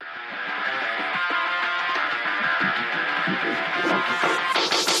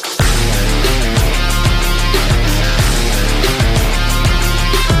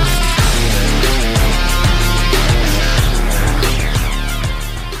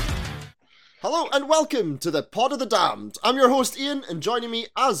Hello and welcome to the Pod of the Damned. I'm your host Ian, and joining me,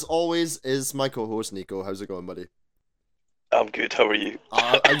 as always, is my co-host Nico. How's it going, buddy? I'm good, how are you?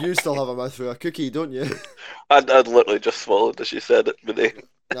 You still have a mouth for a cookie, don't you? I'd literally just swallowed as you said it, but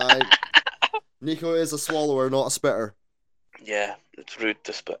Nico is a swallower, not a spitter. yeah, it's rude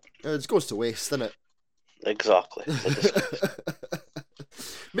to spit. It goes to waste, doesn't it? Exactly.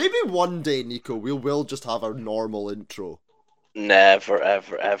 Maybe one day, Nico, we will just have a normal intro. Never,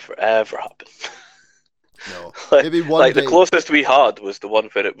 ever, ever, ever happen. No. Maybe one day. The closest we had was the one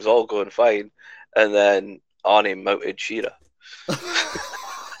where it was all going fine, and then Annie mounted Shira.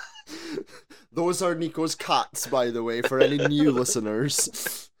 Those are Nico's cats, by the way, for any new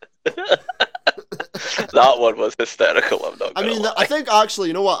listeners. That one was hysterical, I'm not gonna lie. I think actually,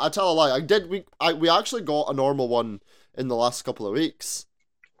 you know what? I tell a lie. We actually got a normal one in the last couple of weeks.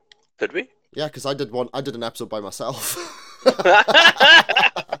 Did we? Yeah, because I did an episode by myself.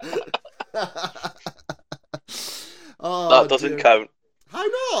 That doesn't count. How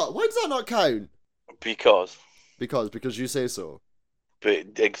not? Why does that not count? Because you say so.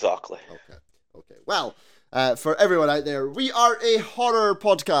 But exactly. Okay. Well, for everyone out there, we are a horror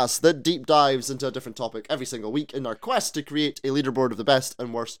podcast that deep dives into a different topic every single week in our quest to create a leaderboard of the best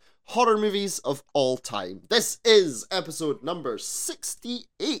and worst horror movies of all time. This is episode number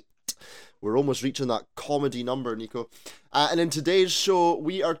 68. We're almost reaching that comedy number, Nico. And in today's show,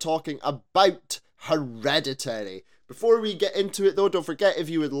 we are talking about Hereditary. Before we get into it, though, don't forget, if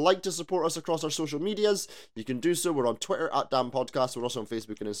you would like to support us across our social medias, you can do so. We're on Twitter at Damn Podcast. We're also on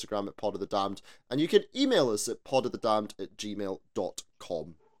Facebook and Instagram at Pod of the Damned. And you can email us at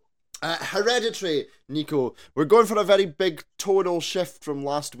podofthedamned@gmail.com. Hereditary, Nico. We're going for a very big tonal shift from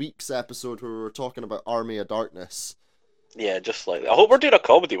last week's episode where we were talking about Army of Darkness. Yeah, just like that. I hope we're doing a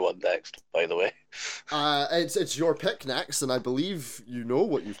comedy one next, by the way. It's your pick next, and I believe you know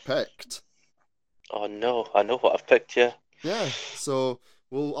what you've picked. Oh no, I know what I've picked, yeah. Yeah, so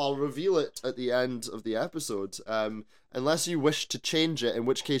I'll reveal it at the end of the episode. Unless you wish to change it, in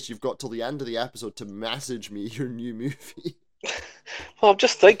which case you've got till the end of the episode to message me your new movie. Well, I'm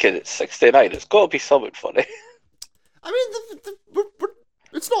just thinking, it's 69, it's got to be something funny. I mean,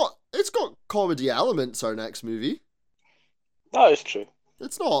 it's got comedy elements, our next movie. That is true.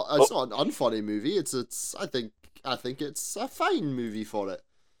 It's not an unfunny movie. I think it's a fine movie for it.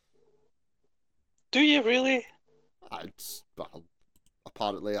 Do you really? Well,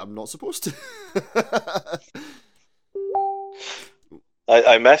 apparently I'm not supposed to.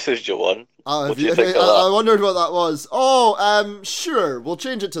 I messaged you one. What do you think of that? I wondered what that was. Oh, sure, we'll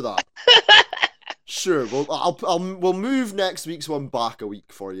change it to that. Sure, we'll move next week's one back a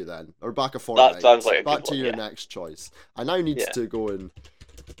week for you then, or back a fortnight. That sounds like a back good to one, your yeah. next choice. I now need to go and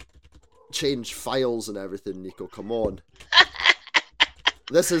change files and everything, Nico. Come on.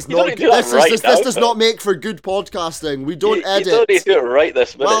 This is not. This does not make for good podcasting. We don't edit. You don't need to do it right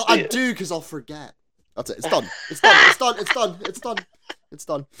this minute. Well, I do because I'll forget. That's it. It's done. It's done. It's done. It's done. It's done. It's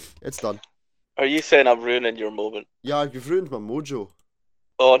done. It's done. Are you saying I'm ruining your moment? Yeah, you've ruined my mojo.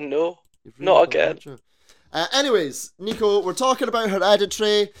 Oh no. Not again. Anyways, Nico, we're talking about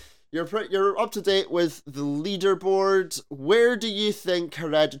Hereditary. You're up to date with the leaderboard. Where do you think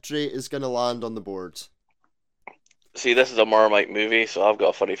Hereditary is going to land on the board? See, this is a Marmite movie, so I've got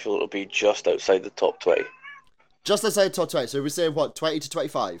a funny feeling it'll be just outside the top 20. Just outside the top 20. So we're saying what, 20 to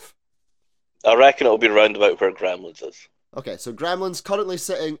 25? I reckon it'll be round about where Gremlins is. Okay, so Gremlins currently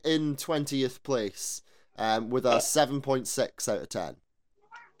sitting in 20th place with a 7.6 out of 10.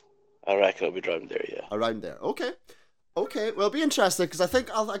 I reckon it'll be around there, yeah. Around there. Okay. Well, it'll be interesting because I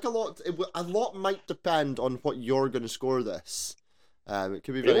think a lot might depend on what you're going to score this. It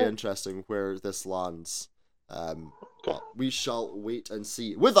could be very interesting where this lands. But we shall wait and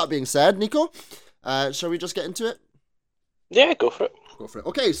see. With that being said, Nico, shall we just get into it? Yeah, go for it.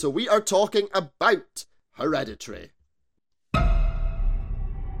 Okay, so we are talking about Hereditary.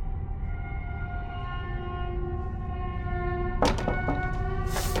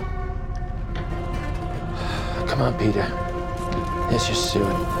 Come on, Peter. Let's just do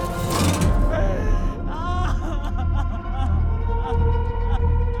it.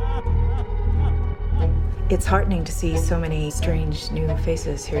 It's heartening to see so many strange new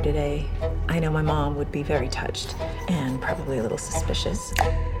faces here today. I know my mom would be very touched and probably a little suspicious.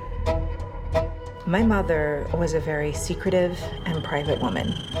 My mother was a very secretive and private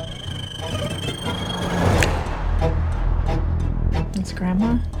woman. It's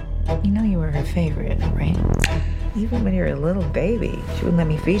Grandma. You know you were her favorite, right? Even when you were a little baby, she wouldn't let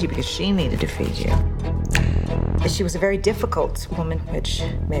me feed you because she needed to feed you. She was a very difficult woman, which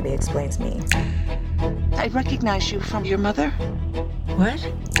maybe explains me. I recognize you from your mother. What?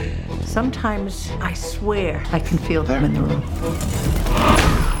 Sometimes I swear I can feel them in the room.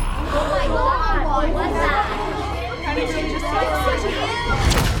 Oh my God, what's that?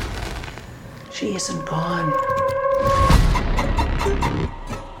 She isn't gone.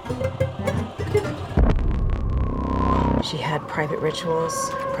 She had private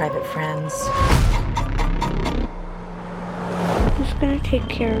rituals, private friends. Who's gonna take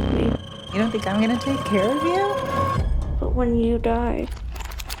care of me? You don't think I'm gonna take care of you? But when you die,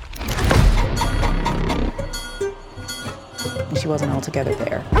 And she wasn't altogether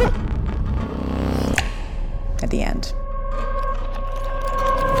there. At the end.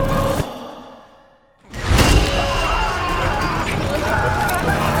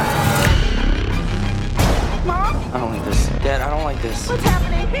 I don't like this. Dad, I don't like this. What's happening?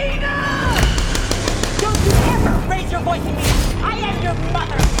 Don't you ever raise your voice at me! I am your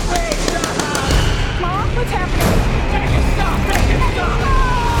mother! Mom, what's happening? Make it stop! Make it stop!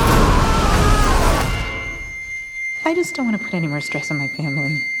 I just don't want to put any more stress on my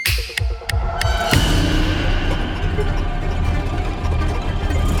family.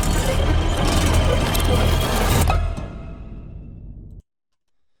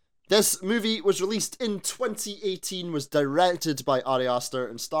 This movie was released in 2018, was directed by Ari Aster,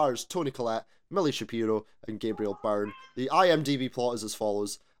 and stars Toni Collette, Millie Shapiro, and Gabriel Byrne. The IMDb plot is as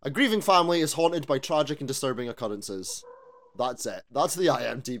follows. A grieving family is haunted by tragic and disturbing occurrences. That's it. That's the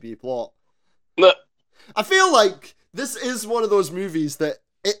IMDb plot. No. I feel like this is one of those movies that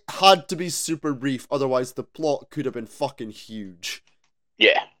it had to be super brief, otherwise the plot could have been fucking huge.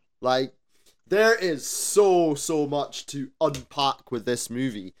 Yeah. Like, there is so much to unpack with this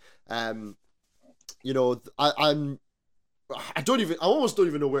movie. You know, I almost don't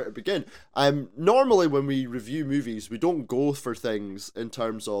even know where to begin. Normally when we review movies, we don't go for things in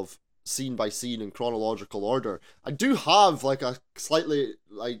terms of scene by scene in chronological order. I do have like a slightly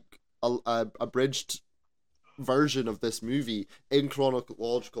like a abridged version of this movie in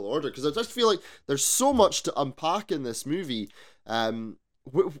chronological order, because I just feel like there's so much to unpack in this movie.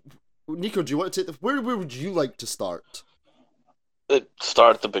 Nico, do you want to take where would you like to start?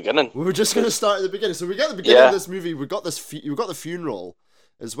 Start at the beginning. We were just going to start at the beginning. So we get the beginning of this movie. We got the funeral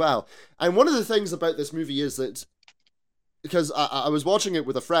as well. And one of the things about this movie is that, because I was watching it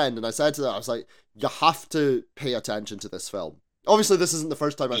with a friend, and I said to them, I was like, you have to pay attention to this film. Obviously, this isn't the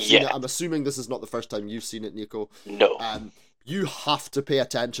first time I've seen it. I'm assuming this is not the first time you've seen it, Nico. No. You have to pay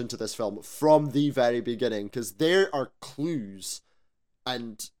attention to this film from the very beginning, because there are clues,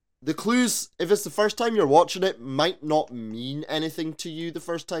 and the clues, if it's the first time you're watching it, might not mean anything to you the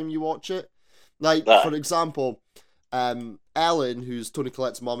first time you watch it. Like, for example, Ellen, who's Toni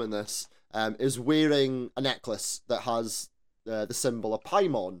Collette's mum in this, is wearing a necklace that has the symbol of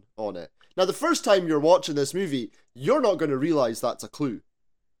Paimon on it. Now, the first time you're watching this movie, you're not going to realise that's a clue.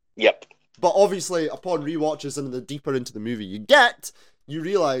 Yep. But obviously, upon rewatches and the deeper into the movie you get, you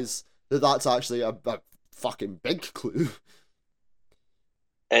realise that that's actually a fucking big clue.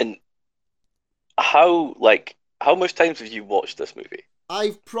 And how much times have you watched this movie?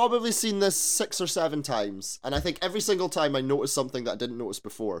 I've probably seen this 6 or 7 times, and I think every single time I noticed something that I didn't notice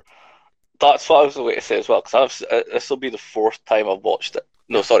before. That's what I was going to say as well, because this will be the 4th time I've watched it.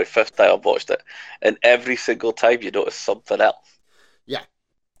 No, sorry, 5th time I've watched it, and every single time you notice something else. Yeah,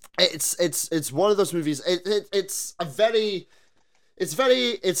 it's one of those movies. It's a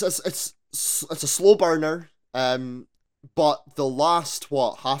slow burner. But the last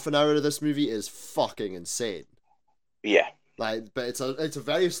half an hour of this movie is fucking insane. Yeah. But it's a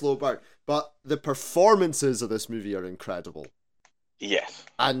very slow burn. But the performances of this movie are incredible. Yes.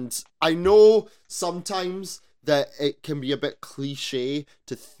 And I know sometimes that it can be a bit cliche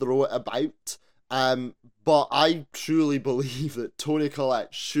to throw it about. But I truly believe that Toni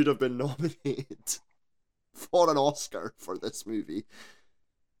Collette should have been nominated for an Oscar for this movie.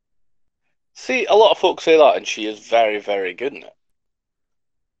 See, a lot of folks say that, and she is very, very good in it.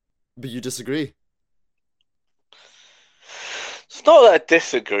 But you disagree? It's not that I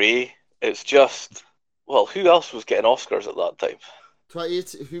disagree. It's just, well, who else was getting Oscars at that time?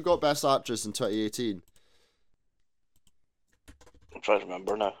 2018. Who got Best Actress in 2018? I'm trying to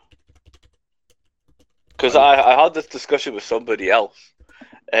remember now. Because I had this discussion with somebody else,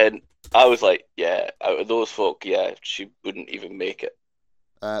 and I was like, yeah, out of those folk, yeah, she wouldn't even make it.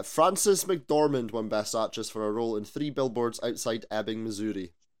 Frances McDormand won Best Actress for a role in 3 Billboards Outside Ebbing,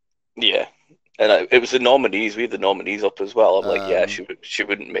 Missouri. Yeah, and it was the nominees. We had the nominees up as well. I'm like, yeah, she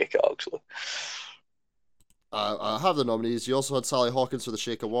wouldn't make it, actually. I have the nominees. You also had Sally Hawkins for The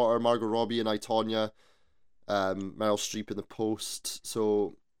Shape of Water, Margot Robbie in I, Tonya, Meryl Streep in The Post.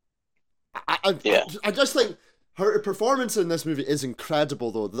 So, I just think her performance in this movie is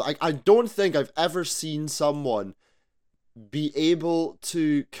incredible, though. I don't think I've ever seen someone be able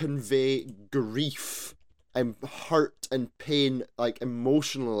to convey grief and hurt and pain, like,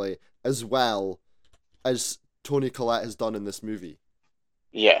 emotionally as well as Toni Collette has done in this movie.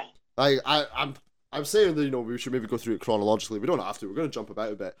 Yeah. I'm saying that, we should maybe go through it chronologically. We don't have to. We're going to jump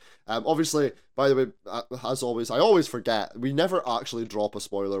about a bit. Obviously, by the way, as always, I always forget, we never actually drop a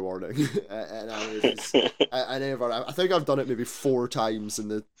spoiler warning. I think I've done it maybe 4 times in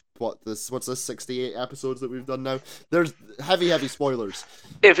the, what's this, 68 episodes that we've done now? There's heavy spoilers.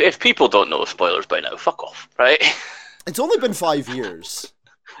 If people don't know spoilers by now, fuck off, right? It's only been 5 years.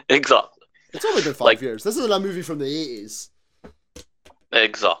 Exactly. It's only been 5 years. This isn't a movie from the 80s.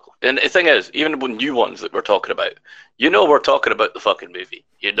 Exactly. And the thing is, even with new ones that we're talking about, we're talking about the fucking movie.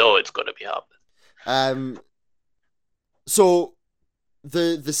 It's going to be happening. So,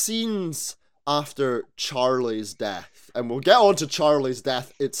 the scenes after Charlie's death, and we'll get on to Charlie's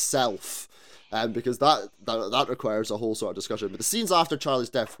death itself, because that requires a whole sort of discussion, but the scenes after Charlie's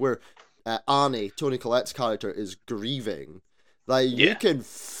death where Annie, Toni Collette's character, is grieving, like, you can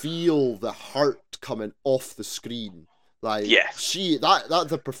feel the heart coming off the screen. Like, yes.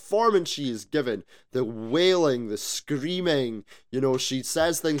 The performance she is given, the wailing, the screaming, she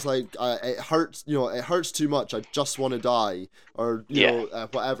says things like, it hurts, it hurts too much, I just want to die, or,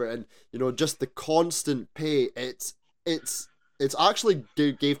 whatever, and, just the constant pain, it's actually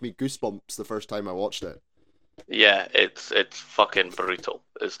gave me goosebumps the first time I watched it. Yeah, it's fucking brutal,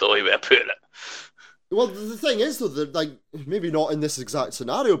 is the way to put it. Well, the thing is, though, that, like, maybe not in this exact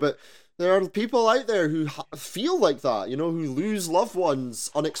scenario, but there are people out there who feel like that, who lose loved ones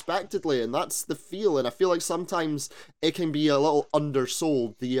unexpectedly, and that's the feel. And I feel like sometimes it can be a little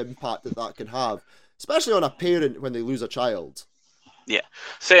undersold, the impact that can have, especially on a parent when they lose a child. Yeah.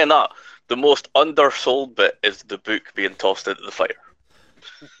 Saying that, the most undersold bit is the book being tossed into the fire.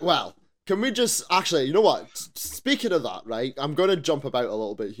 Well, can we just... Actually, you know what? Speaking of that, right, I'm going to jump about a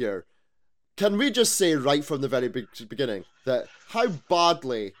little bit here. Can we just say right from the very beginning that how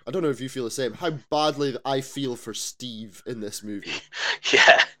badly, I don't know if you feel the same, how badly I feel for Steve in this movie?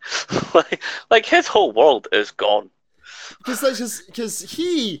 Yeah. like his whole world is gone. Because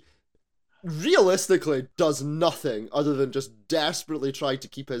he realistically does nothing other than just desperately try to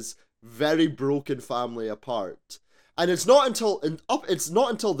keep his very broken family apart. And it's not until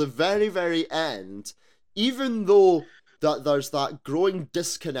the very, very end, even though that there's that growing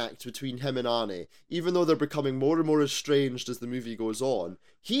disconnect between him and Annie, even though they're becoming more and more estranged as the movie goes on,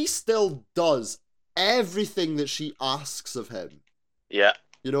 he still does everything that she asks of him. Yeah.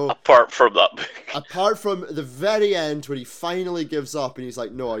 Apart from that book. Apart from the very end where he finally gives up and he's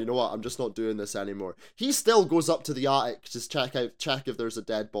like, no, you know what, I'm just not doing this anymore. He still goes up to the attic to check if there's a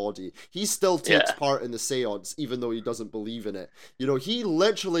dead body. He still takes part in the seance, even though he doesn't believe in it. He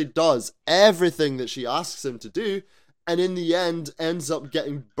literally does everything that she asks him to do, and in the end ends up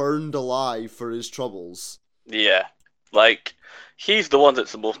getting burned alive for his troubles. Yeah. Like, he's the one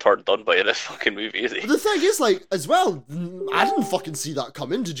that's the most hard done by in this fucking movie, isn't he? But the thing is, like, as well, I didn't fucking see that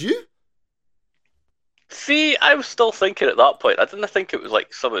coming, did you? See, I was still thinking at that point, I didn't think it was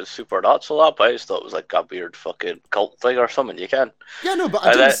like something supernatural, but I just thought it was like a weird fucking cult thing or something, you can. Yeah, no, but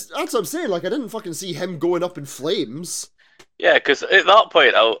that's what I'm saying, like, I didn't fucking see him going up in flames. Yeah, because at that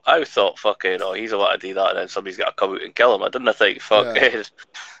point, I thought, fucking, he's about to do that, and then somebody's got to come out and kill him. I didn't think,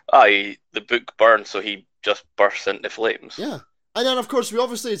 the book burned, so he just bursts into flames. Yeah. And then, of course, we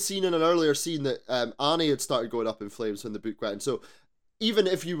obviously had seen in an earlier scene that Annie had started going up in flames when the book went. So even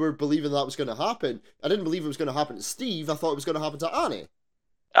if you were believing that was going to happen, I didn't believe it was going to happen to Steve. I thought it was going to happen to Annie.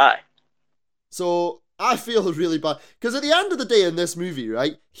 Aye. So I feel really bad. Because at the end of the day in this movie,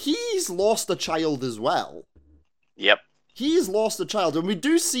 right, he's lost a child as well. Yep. He's lost a child, and we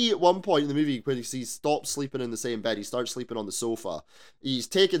do see at one point in the movie when he stops sleeping in the same bed, he starts sleeping on the sofa. He's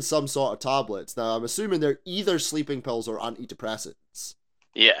taken some sort of tablets. Now, I'm assuming they're either sleeping pills or antidepressants.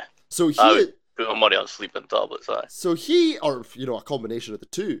 Yeah. So I would put my money on sleeping tablets, aye. So he, or, a combination of the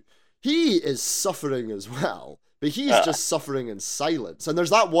two, he is suffering as well, but he's just suffering in silence. And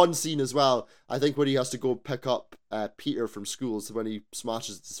there's that one scene as well, I think, when he has to go pick up Peter from school, so when he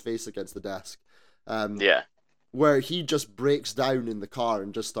smashes his face against the desk. Yeah. Where he just breaks down in the car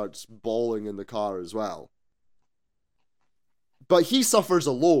and just starts bawling in the car as well. But he suffers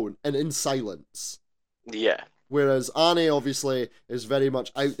alone and in silence. Yeah. Whereas Annie obviously is very much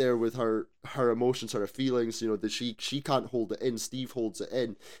out there with her emotions, her feelings, that she can't hold it in. Steve holds it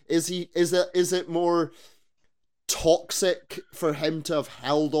in. Is it more toxic for him to have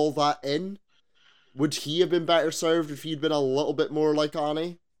held all that in? Would he have been better served if he'd been a little bit more like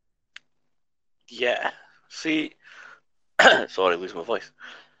Annie? Yeah. See, sorry, losing my voice.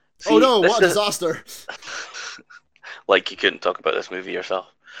 Oh no, this what a is- disaster. Like you couldn't talk about this movie yourself.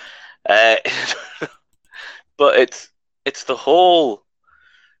 Uh, but it's the whole,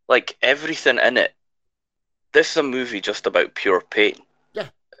 like, everything in it. This is a movie just about pure pain. Yeah,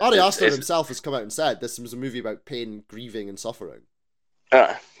 Ari Aster it's- himself has come out and said this was a movie about pain, grieving, and suffering.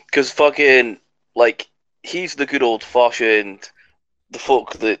 Because fucking, like, he's the good old fashioned, the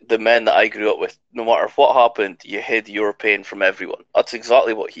folk, the men that I grew up with. No matter what happened, you hid your pain from everyone. That's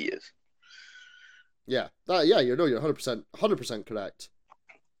exactly what he is. Yeah, you're 100% correct.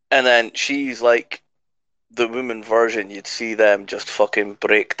 And then she's like the woman version. You'd see them just fucking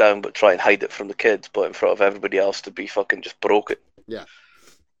break down, but try and hide it from the kids, but in front of everybody else to be fucking just broken. Yeah.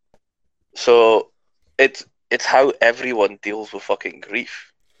 So it's how everyone deals with fucking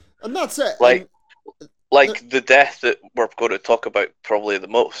grief. And that's it. Like the death that we're going to talk about probably the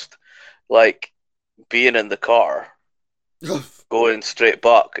most. Like being in the car, going straight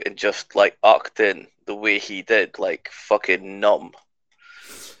back and just like acting the way he did, like fucking numb.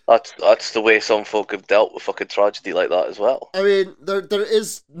 That's the way some folk have dealt with fucking tragedy like that as well. I mean, there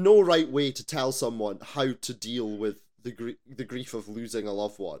is no right way to tell someone how to deal with the grief of losing a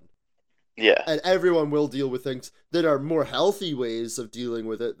loved one. Yeah. And everyone will deal with things. There are more healthy ways of dealing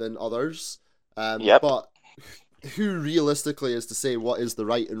with it than others. Yep. But who realistically is to say what is the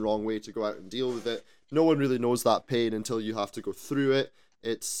right and wrong way to go out and deal with it? No one really knows that pain until you have to go through it.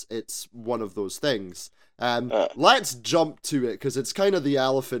 It's one of those things. Let's jump to it because it's kind of the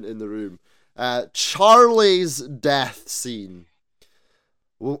elephant in the room. Charlie's death scene.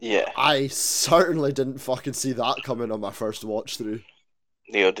 Well, Yeah. I certainly didn't fucking see that coming on my first watch through.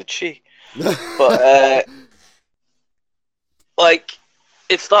 Neither did she. But like,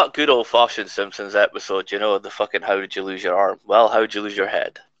 it's that good old fashioned Simpsons episode, you know, the fucking how did you lose your arm? Well, how did you lose your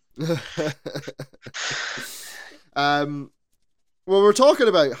head? Well, we're talking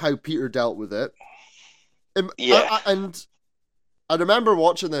about how Peter dealt with it. Yeah. And I remember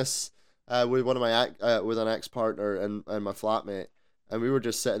watching this with one of my with an ex-partner and my flatmate, and we were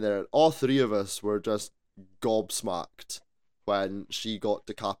just sitting there, and all three of us were just gobsmacked when she got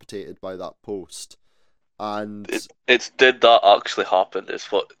decapitated by that post. And It's did that actually happen is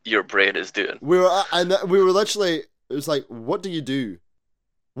what your brain is doing. we were literally, it was like, what do you do?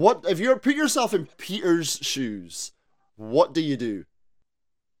 What if you put yourself in Peter's shoes? What do you do?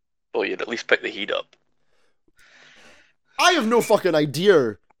 Well, you'd at least pick the heat up. I have no fucking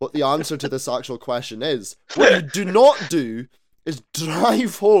idea what the answer to this actual question is. What you do not do is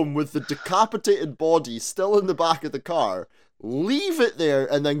drive home with the decapitated body still in the back of the car, leave it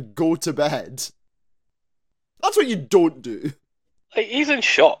there, and then go to bed. That's what you don't do. Like, he's in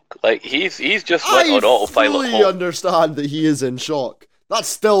shock. Like he's just went on I autopilot fully home. understand that he is in shock. That's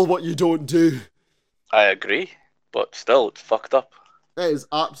still what you don't do. I agree, but still, it's fucked up. It is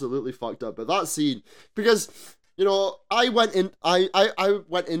absolutely fucked up. But that scene, because you know, I went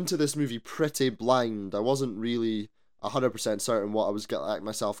into this movie pretty blind. I wasn't really 100% certain what I was getting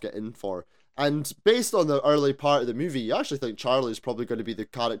myself in for. And based on the early part of the movie, you actually think Charlie is probably going to be the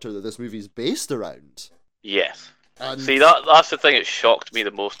character that this movie is based around. Yes. And See, that's the thing that shocked me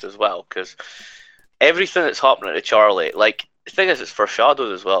the most as well, because everything that's happening to Charlie, like, the thing is, it's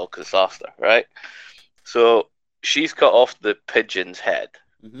foreshadowed as well, because it's after, right? So, she's cut off the pigeon's head.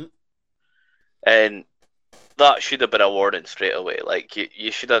 Mm-hmm. And that should have been a warning straight away. Like,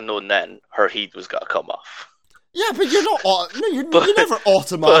 you should have known then her head was going to come off. Yeah, but you're not. You never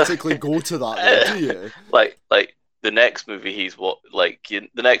automatically go to that, though, do you? Like the next movie the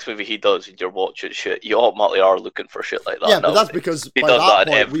next movie he does, and you're watching shit, you automatically are looking for shit like that. Yeah, but nowadays. that's because He by does that that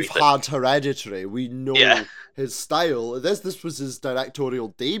in point we've everything. had Hereditary. We know Yeah. his style. This was his directorial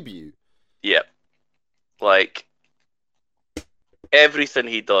debut. Yep. Like, everything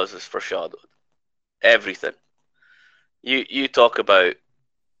he does is foreshadowed. Everything. You talk about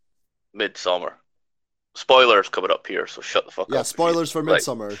Midsummer. Spoilers coming up here, so shut the fuck up. Yeah, spoilers for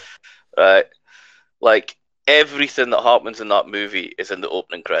Midsummer. Right. Like, everything that happens in that movie is in the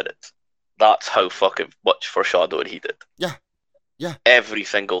opening credits. That's how fucking much foreshadowing he did. Yeah. Yeah. Every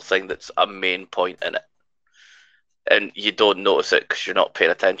single thing that's a main point in it. And you don't notice it because you're not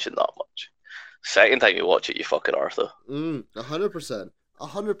paying attention that much. Second time you watch it, you fucking are, though. 100%.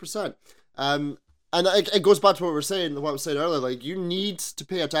 100%. And it goes back to what I was saying earlier. Like, you need to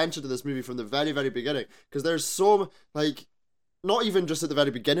pay attention to this movie from the very, very beginning, because there's so, like, not even just at the very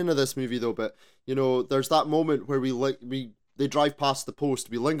beginning of this movie though, but you know, there's that moment where they drive past the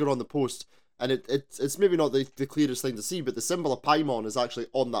post, we linger on the post, and it's maybe not the clearest thing to see, but the symbol of Paimon is actually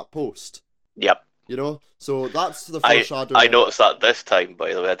on that post. Yep. You know, so that's the I foreshadowing. noticed that this time,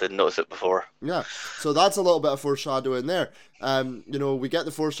 by the way. I didn't notice it before. Yeah, so that's a little bit of foreshadowing there. You know, we get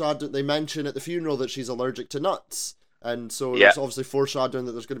the foreshadow. They mention at the funeral that she's allergic to nuts, and so there's obviously foreshadowing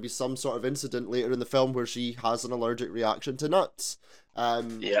that there's going to be some sort of incident later in the film where she has an allergic reaction to nuts.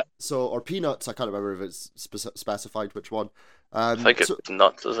 So, or peanuts. I can't remember if it's specified which one. I think it's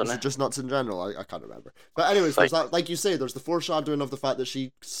nuts, isn't is it? it just nuts in general? I can't remember. But anyways, there's that, like you say, there's the foreshadowing of the fact that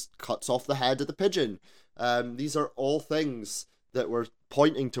she cuts off the head of the pigeon. These are all things that we're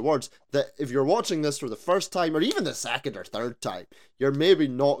pointing towards that if you're watching this for the first time, or even the second or third time, you're maybe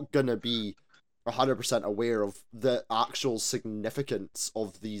not going to be 100% aware of the actual significance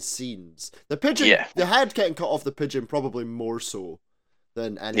of these scenes. The pigeon, the head getting cut off the pigeon, probably more so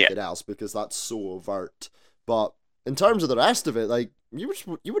than anything else, because that's so overt. But in terms of the rest of it, like, you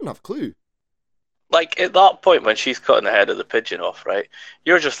wouldn't have a clue. Like, at that point when she's cutting the head of the pigeon off, right,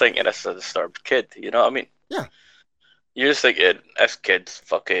 you're just thinking it's a disturbed kid, you know what I mean? Yeah. You're just thinking, this kid's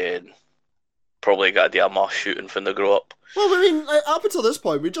fucking probably got a damn mass shooting when they grow up. Well, I mean, up until this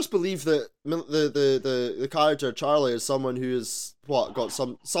point, we just believe that the character Charlie is someone who is, got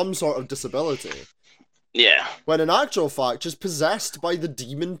some sort of disability. Yeah. When in actual fact, just possessed by the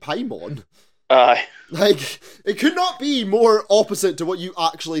demon Paimon. Aye. Like, it could not be more opposite to what you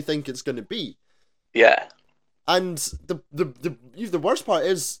actually think it's going to be. Yeah. And the worst part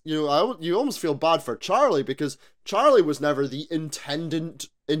is, you know, you almost feel bad for Charlie, because Charlie was never the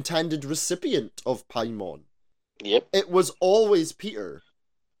intended recipient of Paimon. Yep. It was always Peter.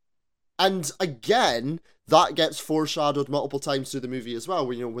 And again, that gets foreshadowed multiple times through the movie as well.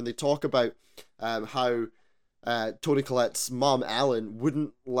 When they talk about how Toni Collette's mom, Ellen,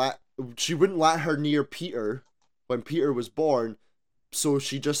 wouldn't let her near Peter when Peter was born, so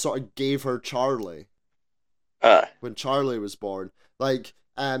she just sort of gave her Charlie. When Charlie was born. Like,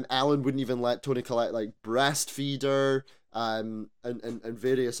 Ellen wouldn't even let Toni Collette, like, breastfeed her, and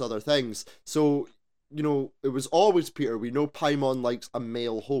various other things. So, you know, it was always Peter. We know Paimon likes a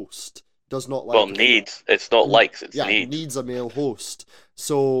male host. Does not like... Well, needs. It's not likes, it's needs. Needs a male host.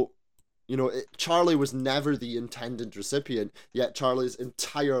 So, you know, Charlie was never the intended recipient, yet Charlie's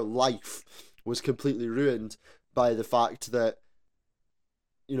entire life was completely ruined by the fact that,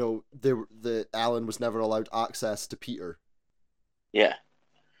 you know, the Alan was never allowed access to Peter. Yeah.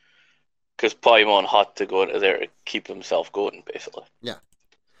 Because Paimon had to go into there to keep himself going, basically. Yeah.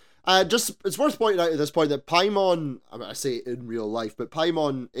 It's worth pointing out at this point that Paimon, I say in real life, but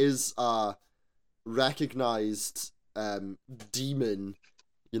Paimon is a recognized demon.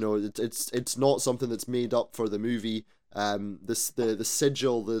 You know, it's not something that's made up for the movie. The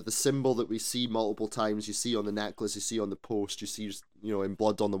sigil, the symbol that we see multiple times, you see on the necklace, you see on the post, you see, you know, in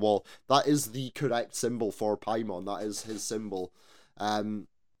blood on the wall. That is the correct symbol for Paimon. That is his symbol.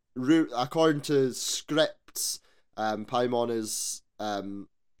 According to scripts, Paimon is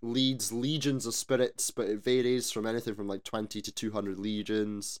leads legions of spirits, but it varies from anything from like 20 to 200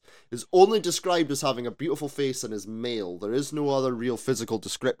 legions. Is only described as having a beautiful face and is male. There is no other real physical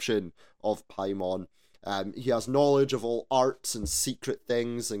description of Paimon. He has knowledge of all arts and secret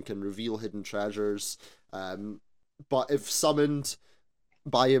things and can reveal hidden treasures. But if summoned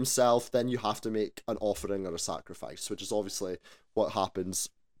by himself, then you have to make an offering or a sacrifice, which is obviously what happens,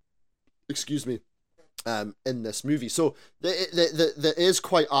 in this movie. So that is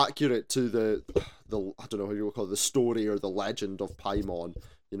quite accurate to the I don't know how you would call it, the story or the legend of Paimon.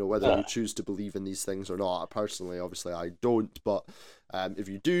 You know, whether you choose to believe in these things or not. Personally, obviously, I don't. But if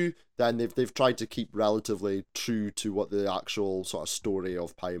you do, then they've tried to keep relatively true to what the actual sort of story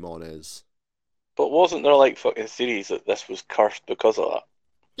of Paimon is. But wasn't there like fucking theories that this was cursed because of that?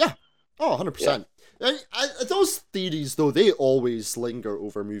 Yeah. Oh, 100%. Yeah. Those theories, though, they always linger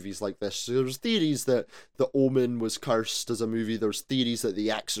over movies like this. So there's theories that The Omen was cursed as a movie. There's theories that The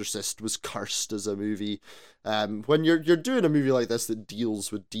Exorcist was cursed as a movie. When you're doing a movie like this that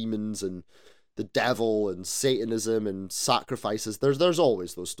deals with demons and the devil and Satanism and sacrifices, there's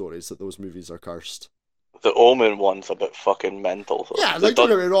always those stories that those movies are cursed. The Omen one's a bit fucking mental. Yeah, like, don't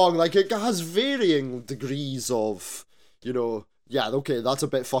get me wrong, like, it has varying degrees of, you know, yeah, okay, that's a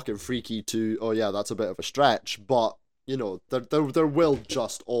bit fucking freaky to, oh yeah, that's a bit of a stretch, but, you know, there will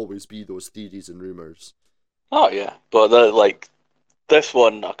just always be those theories and rumours. Oh, yeah, but, this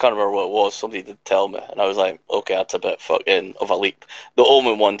one, I can't remember what it was, somebody did tell me, and I was like, okay, that's a bit fucking of a leap. The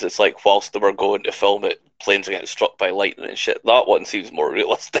Omen ones, it's like, whilst they were going to film it, planes are getting struck by lightning and shit. That one seems more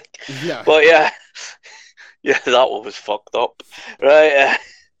realistic. Yeah. But, yeah, that one was fucked up. Right,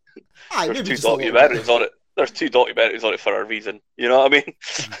 there's two documentaries on it. There's two documentaries on it for a reason. You know what I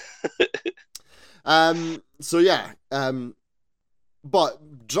mean? So yeah.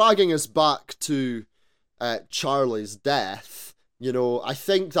 But dragging us back to Charlie's death, you know, I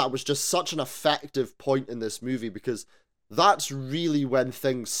think that was just such an effective point in this movie, because that's really when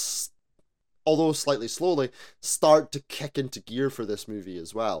things, although slightly slowly, start to kick into gear for this movie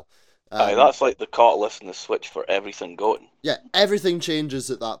as well. That's like the catalyst and the switch for everything going. Yeah, everything changes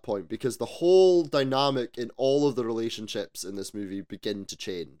at that point, because the whole dynamic in all of the relationships in this movie begin to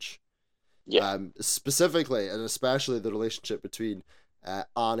change. Yeah. Specifically and especially the relationship between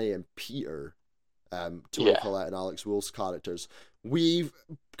Annie and Peter, Toni Collette and Alex Wolff's characters.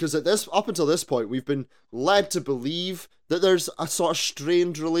 Because up until this point, we've been led to believe that there's a sort of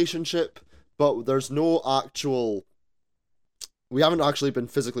strained relationship, but there's no actual. We haven't actually been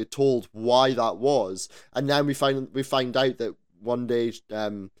physically told why that was, and then we find out that one day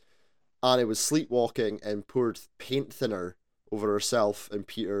Annie was sleepwalking and poured paint thinner over herself and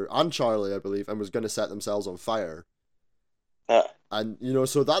Peter and Charlie, I believe, and was going to set themselves on fire. And you know,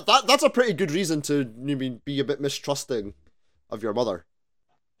 so that's a pretty good reason to be a bit mistrusting of your mother.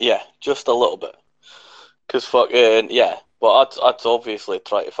 Yeah, just a little bit. Because fucking but I'd obviously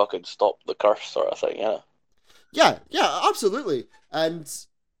try to fucking stop the curse sort of thing, yeah. Yeah, absolutely.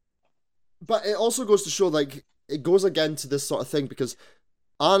 But it also goes to show, like, it goes again to this sort of thing, because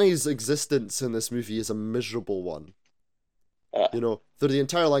Annie's existence in this movie is a miserable one. You know, through the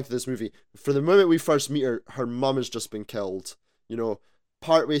entire length of this movie, from the moment we first meet her, her mum has just been killed. You know,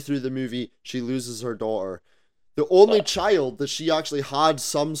 partway through the movie, she loses her daughter. The only child that she actually had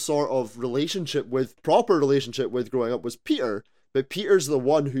some sort of proper relationship with growing up was Peter, but Peter's the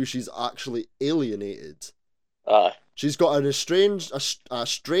one who she's actually alienated. She's got a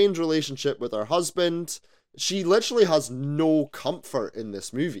strange relationship with her husband. She literally has no comfort in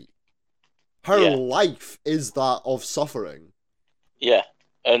this movie. Her life is that of suffering. Yeah,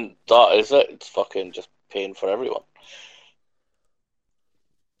 and that is it. It's fucking just pain for everyone.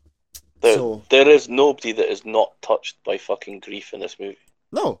 There is nobody that is not touched by fucking grief in this movie.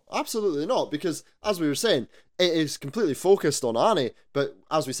 No, absolutely not, because, as we were saying, it is completely focused on Annie, but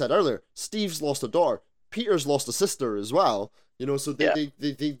as we said earlier, Steve's lost a daughter, Peter's lost a sister as well, you know, so they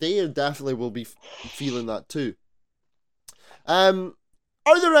definitely will be feeling that too. Are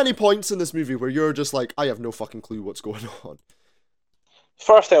there any points in this movie where you're just like, I have no fucking clue what's going on?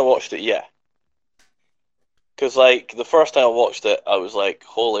 First time I watched it, yeah. Because, like, the first time I watched it, I was like,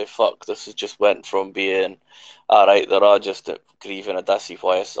 holy fuck, this has just went from being, alright, they're all just grieving a dissy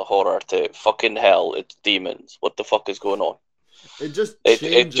why it's a horror, to fucking hell, it's demons. What the fuck is going on? It just changes,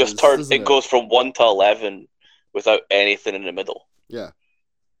 it just turns, it goes from 1 to 11 without anything in the middle. Yeah.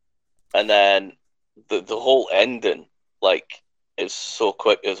 And then the whole ending, like, is so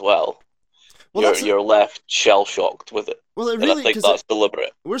quick as well. You're left shell-shocked with it. Well, it really, and I think that's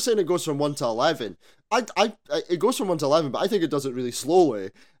deliberate. We're saying it goes from 1 to 11. It goes from 1 to 11, but I think it does it really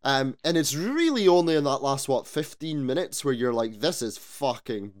slowly. And it's really only in that last, 15 minutes where you're like, this is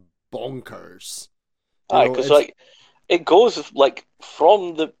fucking bonkers. Because, like, it goes, like,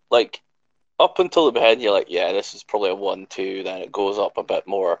 from the, like, up until the beginning, you're like, yeah, this is probably a 1, 2, then it goes up a bit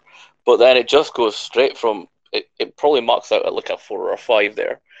more. But then it just goes straight from, it probably marks out at, like, a 4 or a 5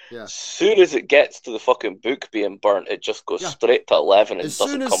 there. Yeah. As soon as it gets to the fucking book being burnt, it just goes straight to 11 and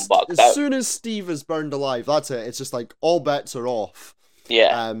doesn't come back down. As soon as Steve is burned alive, that's it. It's just like all bets are off.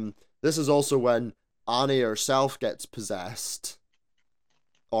 Yeah. This is also when Annie herself gets possessed,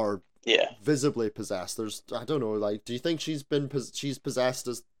 or visibly possessed. I don't know. Like, do you think she's possessed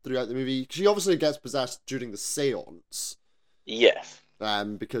throughout the movie? She obviously gets possessed during the séance. Yes.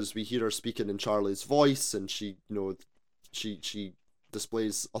 Because we hear her speaking in Charlie's voice, and she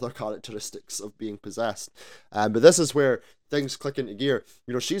displays other characteristics of being possessed. But this is where things click into gear.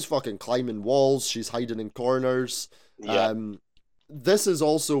 You know, she's fucking climbing walls, she's hiding in corners. Yeah. This is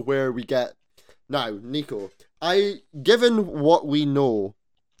also where we get... Now, Nico, given what we know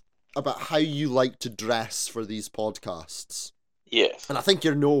about how you like to dress for these podcasts... Yes. And I think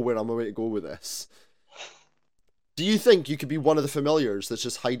you know where I'm going to go with this. Do you think you could be one of the familiars that's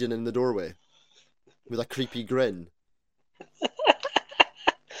just hiding in the doorway with a creepy grin?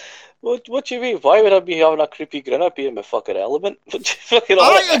 What do you mean? Why would I be having a creepy grin? I'd be in my fucking element.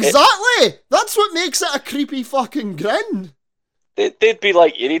 Exactly! That's what makes it a creepy fucking grin. They'd be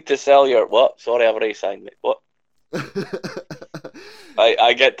like, you need to sell your... What? Sorry, I've already signed it. What?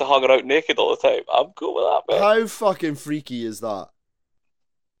 I get to hang around naked all the time. I'm cool with that, man. How fucking freaky is that?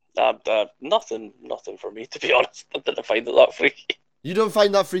 Nothing for me, to be honest. I didn't find it that freaky. You don't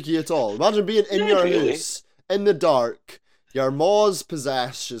find that freaky at all? Imagine being in your house, in the dark... Your ma's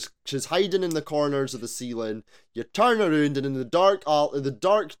possessed, she's hiding in the corners of the ceiling, you turn around and in the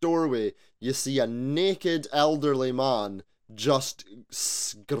dark doorway, you see a naked elderly man just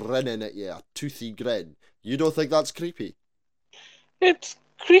grinning at you, a toothy grin. You don't think that's creepy? It's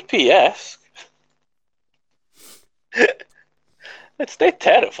creepy, yes. It's not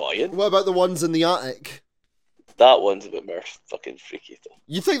terrifying. What about the ones in the attic? That one's a bit more fucking freaky, though.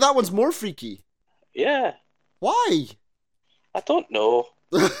 You think that one's more freaky? Yeah. Why? I don't know.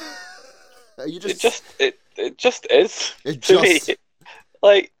 You just... It just is. It to just... me.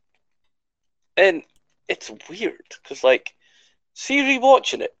 Like, and it's weird because, like, see,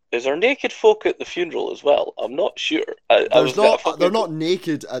 rewatching it, is there naked folk at the funeral as well? I'm not sure. They're not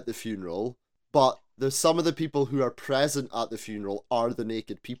naked at the funeral, but there's some of the people who are present at the funeral are the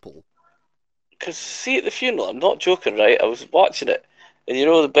naked people. Because see, at the funeral, I'm not joking, right? I was watching it, and you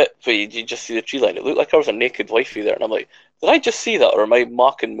know the bit where you just see the tree line. It looked like there was a naked wifey there, and I'm like, did I just see that, or am I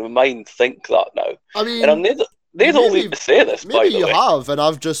making my mind think that now? I mean, and they don't need to say this. Maybe by the you way. have, and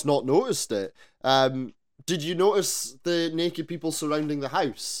I've just not noticed it. Did you notice the naked people surrounding the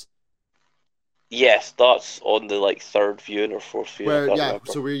house? Yes, that's on the like third viewing or fourth viewing. I can't remember.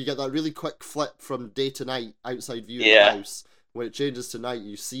 So where you get that really quick flip from day to night outside view of Yeah. the house. When it changes to night,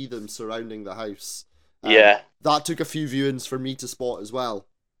 you see them surrounding the house. Yeah. That took a few viewings for me to spot as well.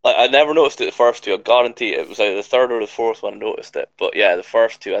 I never noticed it the first two. I guarantee it was either the third or the fourth one I noticed it. But yeah, the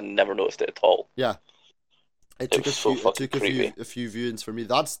first two I never noticed it at all. Yeah. It took was so fucking creepy. a few viewings for me.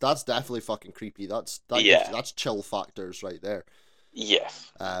 That's definitely fucking creepy. That's chill factors right there.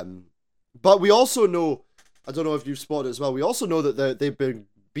 Yes. But we also know, I don't know if you've spotted it as well. We also know that they've been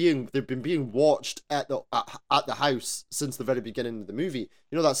being watched at the house since the very beginning of the movie.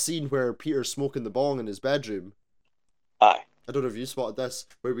 You know that scene where Peter's smoking the bong in his bedroom? Aye. I don't know if you spotted this,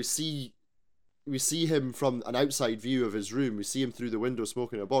 where we see him from an outside view of his room. We see him through the window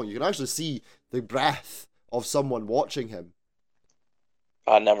smoking a bong. You can actually see the breath of someone watching him.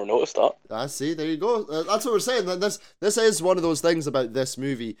 I never noticed that. See, there you go. That's what we're saying. This is one of those things about this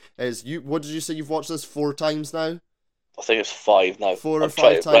movie. What did you say? You've watched this 4 times now? I think it's 5 now. 4 or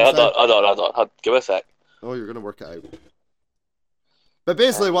 5 times. Right, hold on. Give me a sec. Oh, you're gonna work it out. But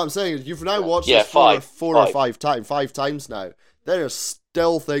basically, what I'm saying is, you've now watched this four or five times now. There are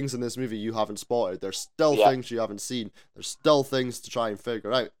still things in this movie you haven't spotted. There's still things you haven't seen. There's still things to try and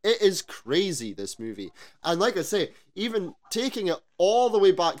figure out. It is crazy, this movie. And like I say, even taking it all the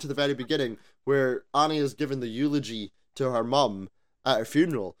way back to the very beginning, where Annie is given the eulogy to her mum at her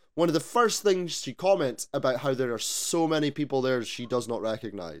funeral, one of the first things she comments about how there are so many people there she does not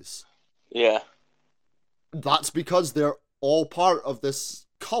recognize. Yeah. That's because they're all part of this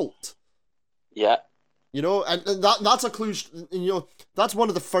cult. Yeah. You know, and that's a clue, you know, that's one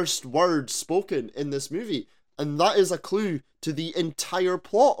of the first words spoken in this movie. And that is a clue to the entire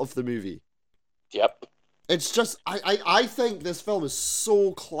plot of the movie. Yep. It's just, I think this film is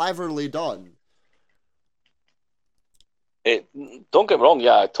so cleverly done. Don't get me wrong,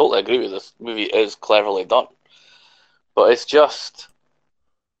 yeah, I totally agree with this movie is cleverly done. But it's just,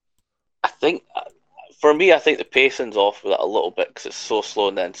 I think, for me, I think the pacing's off with it a little bit because it's so slow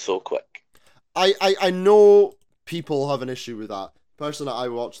and then so quick. I know people have an issue with that. The person that I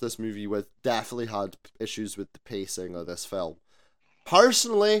watched this movie with definitely had issues with the pacing of this film.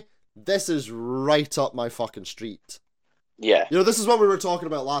 Personally, this is right up my fucking street. Yeah. You know, this is what we were talking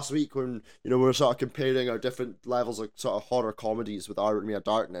about last week when, you know, we were sort of comparing our different levels of sort of horror comedies with Army of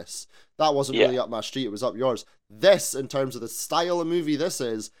Darkness. That wasn't really up my street, it was up yours. This, in terms of the style of movie this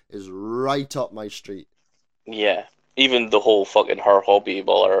is right up my street. Yeah. Even the whole fucking her hobby,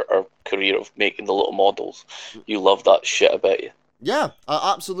 well, her career of making the little models. You love that shit, I bet you. Yeah,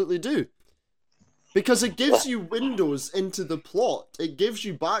 I absolutely do. Because it gives you windows into the plot. It gives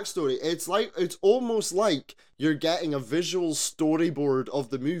you backstory. It's almost like you're getting a visual storyboard of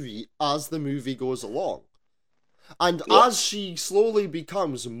the movie as the movie goes along. And as she slowly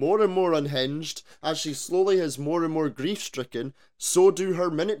becomes more and more unhinged, as she slowly is more and more grief-stricken, so do her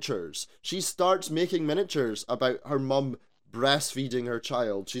miniatures. She starts making miniatures about her mum breastfeeding her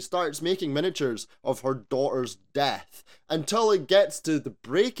child. She starts making miniatures of her daughter's death, until it gets to the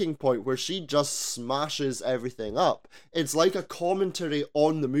breaking point where she just smashes everything up. It's like a commentary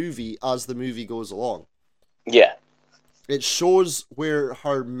on the movie as the movie goes along. Yeah. It shows where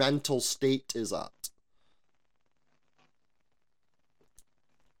her mental state is at.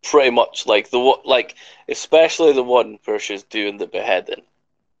 Pretty much, especially the one where she's doing the beheading.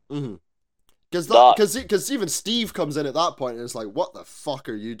 Mm-hmm. Because even Steve comes in at that point and it's like, what the fuck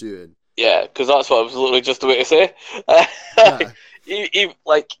are you doing? Yeah, because that's what I was literally just about to say. He,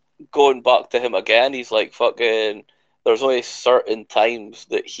 going back to him again, he's like, fucking, there's only certain times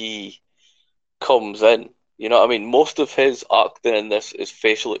that he comes in. You know what I mean? Most of his acting in this is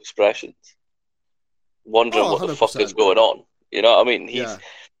facial expressions. wondering Oh, what the fuck is 100%. going on. You know what I mean? Yeah.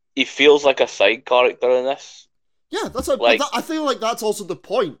 He feels like a side character in this. Yeah, that's a, Like- but I feel like that's also the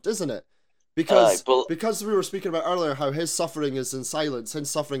point, isn't it? But Because we were speaking about earlier how his suffering is in silence, his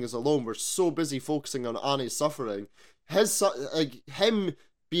suffering is alone. We're so busy focusing on Annie's suffering. Him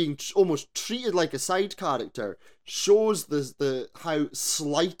being almost treated like a side character shows the how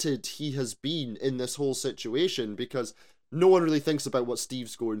slighted he has been in this whole situation, because no one really thinks about what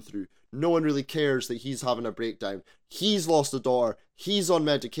Steve's going through. No one really cares that he's having a breakdown. He's lost a daughter. He's on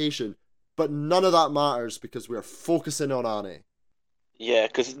medication. But none of that matters because we're focusing on Annie. yeah,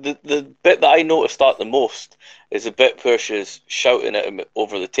 because the bit that I noticed that the most is the bit where she's shouting at him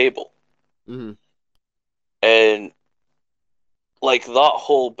over the table. Mm-hmm. And like that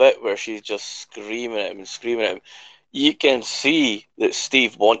whole bit where she's just screaming at him and screaming at him, you can see that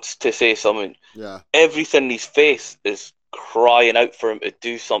Steve wants to say something. Yeah. Everything in his face is crying out for him to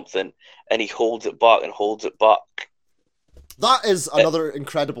do something, and he holds it back and holds it back. That is another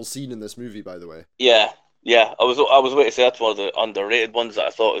incredible scene in this movie, by the way. Yeah. I was waiting to say that's one of the underrated ones that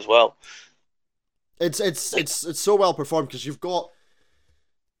I thought as well. It's so well performed because you've got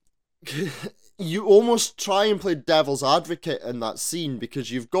you almost try and play devil's advocate in that scene,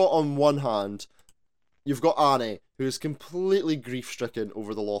 because you've got on one hand you've got Annie, who is completely grief-stricken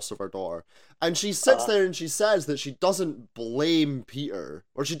over the loss of her daughter, and she sits there and she says that she doesn't blame Peter,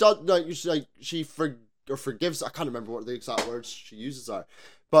 or she does forgives. I can't remember what the exact words she uses are,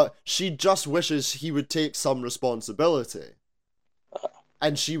 but she just wishes he would take some responsibility,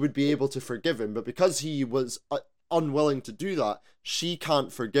 and she would be able to forgive him. But because he was unwilling to do that, she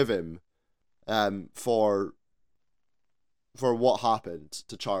can't forgive him for what happened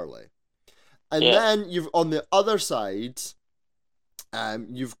to Charlie. And then you've on the other side,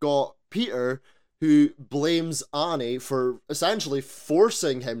 you've got Peter, who blames Annie for essentially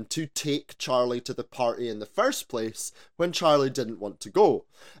forcing him to take Charlie to the party in the first place when Charlie didn't want to go.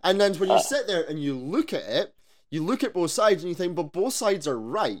 And then when you sit there and you look at it, you look at both sides and you think, but both sides are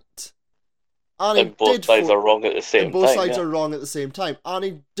right. Annie And both sides are wrong at the same time. And both sides are wrong at the same time.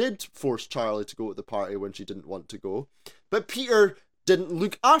 Annie did force Charlie to go to the party when she didn't want to go. But Peter didn't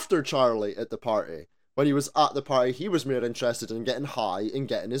look after Charlie at the party. When he was at the party, he was more interested in getting high and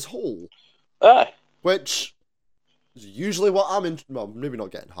getting his hole. Aye. Which is usually what I'm in. Well, maybe not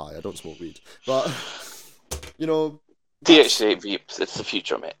getting high. I don't smoke weed, but you know, THC vapes. It's the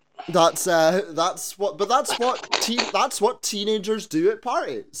future, mate. That's what teenagers do at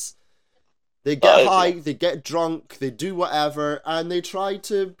parties. They get high, they get drunk, they do whatever, and they try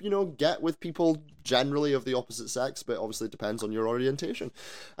to, get with people generally of the opposite sex, but obviously it depends on your orientation.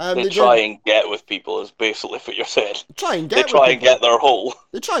 They try and get with people is basically what you're saying. They try and get their hole.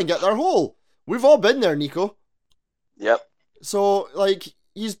 They try and get their hole. We've all been there, Nico. Yep. So,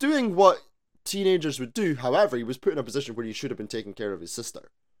 he's doing what teenagers would do. However, he was put in a position where he should have been taking care of his sister.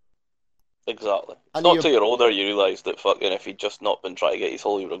 Exactly. It's not till you're older you realise that fucking if he'd just not been trying to get his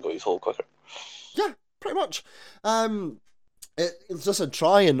hole, he would have got his hole quicker. Yeah, pretty much. It's just a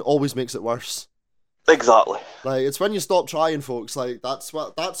trying always makes it worse. Exactly. It's when you stop trying, folks.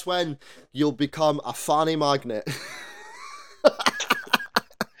 That's when you'll become a fanny magnet.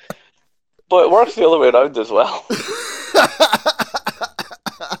 But it works the other way around as well.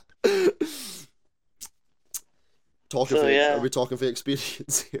 Are we talking for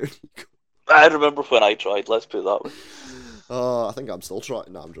experience here, Nico? I remember when I tried, let's put it that way. Oh, I think I'm still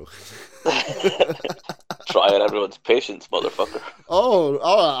trying. No, I'm joking. Trying everyone's patience, motherfucker.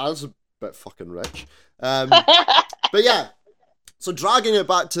 Oh, that's a bit fucking rich. But yeah, so dragging it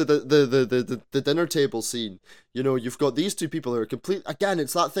back to the dinner table scene, you've got these two people who are complete. Again,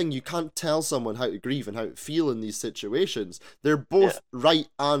 it's that thing, you can't tell someone how to grieve and how to feel in these situations. They're both right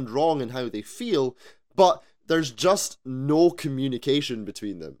and wrong in how they feel, but there's just no communication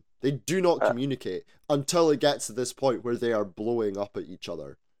between them. They do not communicate until it gets to this point where they are blowing up at each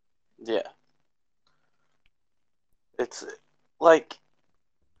other. Yeah. It's like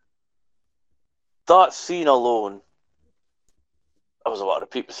that scene alone. I was about to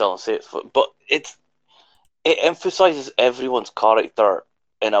repeat myself and say it, but it emphasizes everyone's character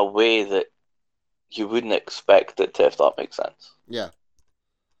in a way that you wouldn't expect it to, if that makes sense. Yeah.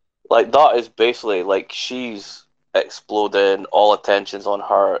 That is basically she's exploding, all attention's on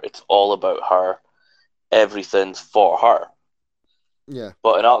her, it's all about her, everything's for her. Yeah.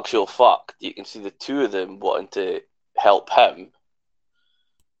 But in actual fact, you can see the two of them wanting to help him,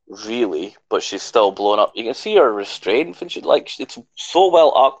 really, but she's still blown up. You can see her restrained, and it's so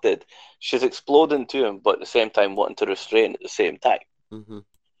well acted. She's exploding to him, but at the same time wanting to restrain at the same time. Mm-hmm.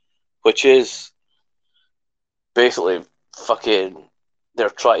 Which is basically fucking they're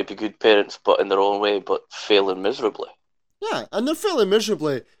trying to be good parents, but in their own way, but failing miserably. Yeah, and they're failing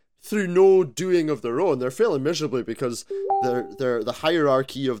miserably through no doing of their own. They're failing miserably because they're the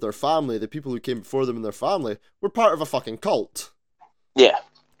hierarchy of their family, the people who came before them in their family, were part of a fucking cult. Yeah.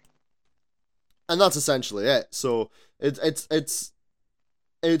 And that's essentially it. So it's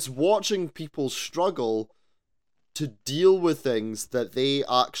watching people struggle to deal with things that they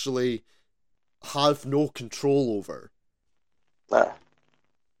actually have no control over.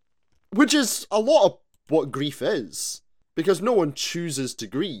 Which is a lot of what grief is. Because no one chooses to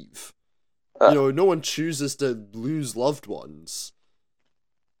grieve. No one chooses to lose loved ones.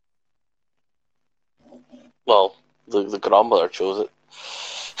 Well, the grandmother chose it.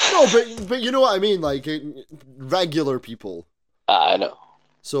 No, but you know what I mean, like regular people. I know.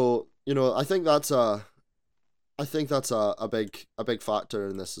 So, I think that's a big factor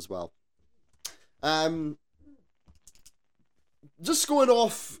in this as well. Just going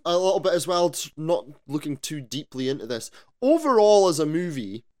off a little bit as well, not looking too deeply into this. Overall, as a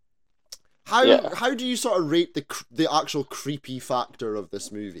movie, how do you sort of rate the actual creepy factor of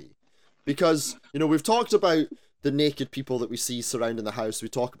this movie? Because, we've talked about the naked people that we see surrounding the house. We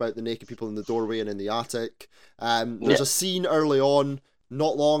talk about the naked people in the doorway and in the attic. There's a scene early on,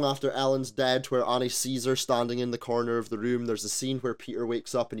 not long after Ellen's dead, where Annie sees her standing in the corner of the room. There's a scene where Peter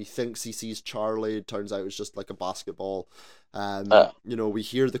wakes up and he thinks he sees Charlie. It turns out it's just like a basketball. We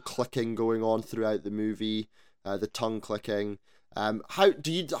hear the clicking going on throughout the movie, the tongue clicking. How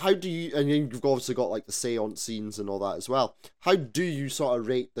do you, and you've obviously got like the seance scenes and all that as well. How do you sort of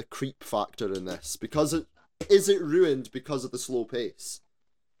rate the creep factor in this? Because is it ruined because of the slow pace?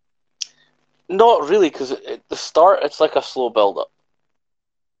 Not really, because at the start it's like a slow build up.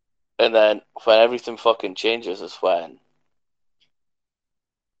 And then when everything fucking changes is when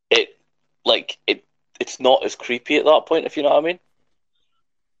it's not as creepy at that point, if you know what I mean.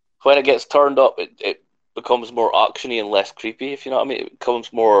 When it gets turned up, it becomes more actiony and less creepy, if you know what I mean. It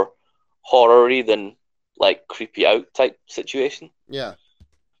becomes more horror-y than like creepy out type situation. Yeah.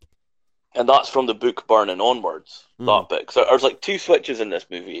 And that's from the book burning onwards, that bit. So there's like two switches in this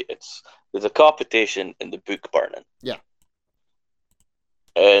movie. It's the decapitation and the book burning. Yeah.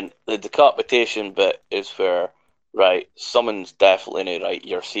 And the decapitation bit is where, right, someone's definitely not right.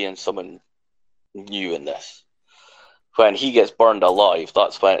 You're seeing someone new in this. When he gets burned alive,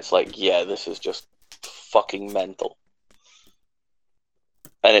 that's when it's like, yeah, this is just fucking mental.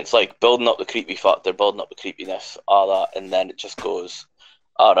 And it's like building up the creepy factor, building up the creepiness, all that, and then it just goes,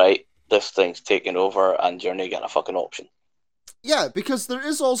 alright, this thing's taking over and you're not getting a fucking option. Yeah, because there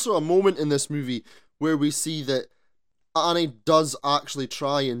is also a moment in this movie where we see that Annie does actually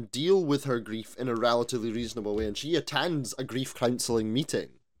try and deal with her grief in a relatively reasonable way, and she attends a grief counselling meeting.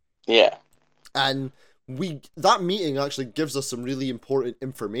 Yeah. And that meeting actually gives us some really important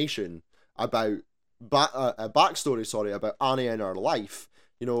information about backstory about Annie and her life.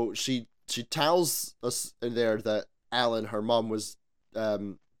 She tells us in there that Ellen, her mum, was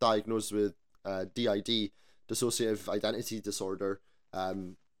diagnosed with DID, dissociative identity disorder.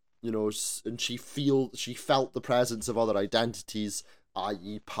 And she felt the presence of other identities,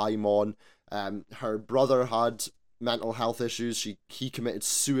 i.e. Paimon. Her brother had mental health issues. He committed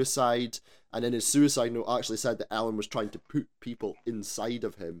suicide, and in his suicide note actually said that Ellen was trying to put people inside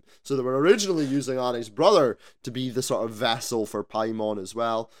of him. So they were originally using Annie's brother to be the sort of vessel for Paimon as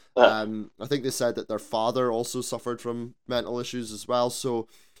well. I think they said that their father also suffered from mental issues as well. So,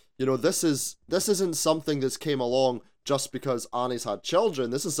 this isn't something that's came along just because Annie's had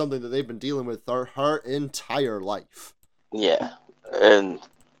children. This is something that they've been dealing with her entire life. Yeah, and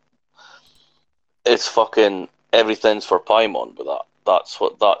it's fucking everything's for Paimon with that. That's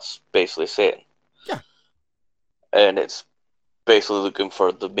what that's basically saying. Yeah. And it's basically looking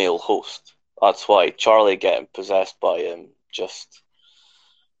for the male host. That's why Charlie getting possessed by him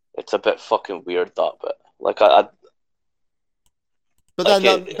it's a bit fucking weird, that bit. Like, But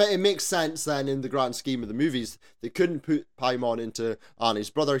then, but it makes sense then in the grand scheme of the movies. They couldn't put Paimon into Annie's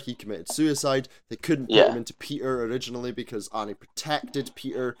brother. He committed suicide. They couldn't put him into Peter originally because Annie protected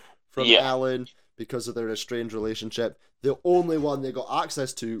Peter from Ellen because of their estranged relationship. The only one they got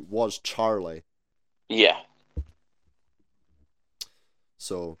access to was Charlie. Yeah.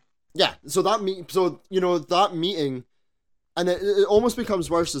 So, yeah. So that meeting, and it almost becomes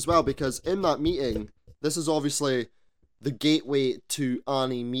worse as well because in that meeting, this is obviously the gateway to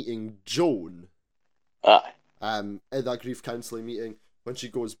Annie meeting Joan. In that grief counselling meeting when she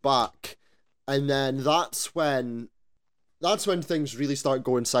goes back, and then that's when things really start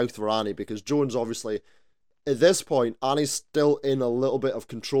going south for Annie because Joan's obviously at this point Annie's still in a little bit of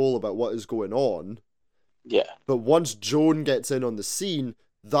control about what is going on, Yeah. But once Joan gets in on the scene,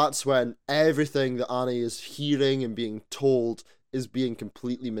 that's when everything that Annie is hearing and being told is being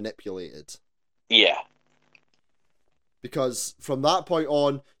completely manipulated. Yeah. Because from that point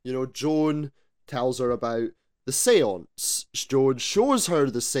on, Joan tells her about the seance. Joan shows her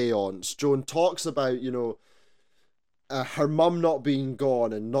the seance. Joan talks about, her mum not being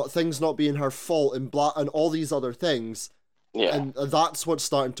gone and things not being her fault and all these other things. Yeah. And that's what's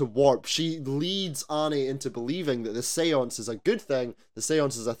starting to warp. She leads Annie into believing that the seance is a good thing. The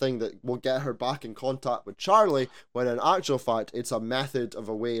seance is a thing that will get her back in contact with Charlie, when in actual fact, it's a method of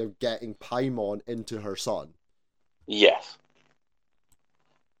a way of getting Paimon into her son. Yes.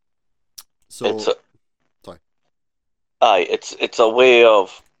 So, sorry. Aye, it's a way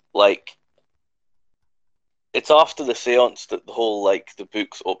of, like, it's after the seance that the whole, like, the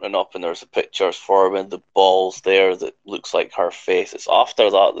book's opening up and there's the pictures forming, the balls there that looks like her face. It's after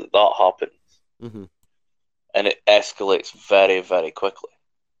that happens. Mm-hmm. And it escalates very, very quickly.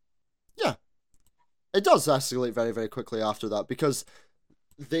 Yeah. It does escalate very, very quickly after that, because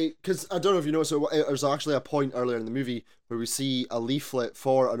I don't know if you noticed, there's actually a point earlier in the movie where we see a leaflet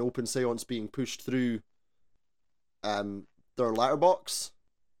for an open seance being pushed through their letterbox.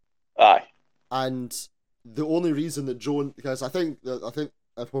 Aye. And the only reason that Joan, because I think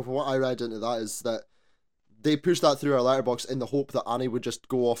from what I read into that is that they pushed that through her letterbox in the hope that Annie would just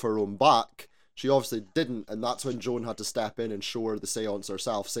go off her own back. She obviously didn't, and that's when Joan had to step in and show her the seance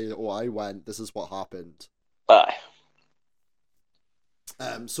herself, say that, I went, this is what happened. Aye.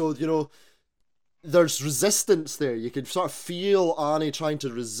 So, there's resistance there. You can sort of feel Annie trying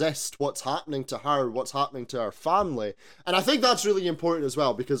to resist what's happening to her, what's happening to her family. And I think that's really important as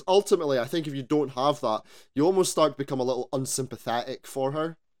well, because ultimately, I think if you don't have that, you almost start to become a little unsympathetic for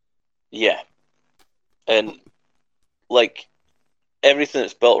her. Yeah. And, like, everything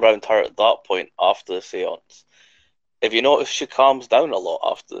that's built around her at that point after the seance, if you notice, she calms down a lot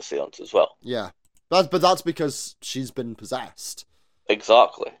after the seance as well. Yeah. But that's because she's been possessed.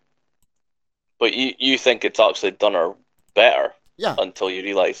 Exactly. But you think it's actually done her better. Yeah. Until you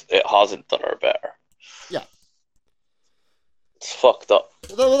realise it hasn't done her better. Yeah. It's fucked up.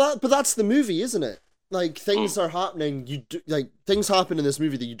 But that's the movie, isn't it? Like, things are happening, things happen in this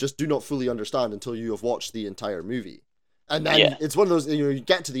movie that you just do not fully understand until you have watched the entire movie. And then it's one of those, you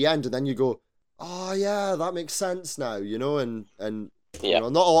get to the end and then you go, oh yeah, that makes sense now, and not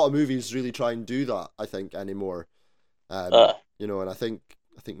a lot of movies really try and do that, I think, anymore. And I think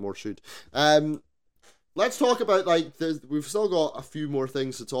more should. Let's talk about, like, we've still got a few more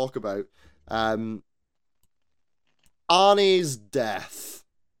things to talk about. Annie's death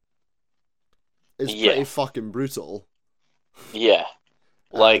is pretty fucking brutal. Yeah.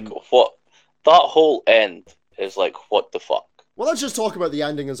 Like, what? That whole end is like, what the fuck? Well, let's just talk about the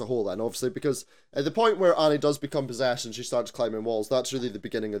ending as a whole then, obviously, because at the point where Annie does become possessed and she starts climbing walls, that's really the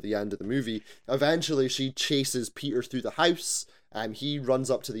beginning of the end of the movie. Eventually, she chases Peter through the house, and he runs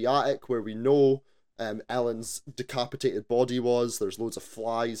up to the attic where we know Ellen's decapitated body was. There's loads of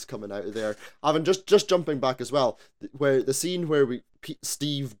flies coming out of there. Evan, just jumping back as well, where the scene where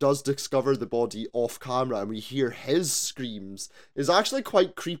Steve does discover the body off camera and we hear his screams is actually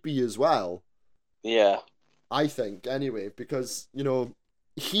quite creepy as well. Yeah. I think, anyway, because,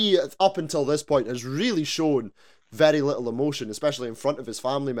 he, up until this point, has really shown very little emotion, especially in front of his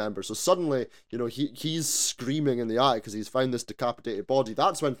family members. So suddenly, he's screaming in the attic because he's found this decapitated body.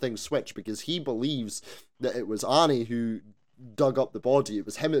 That's when things switch, because he believes that it was Annie who dug up the body. It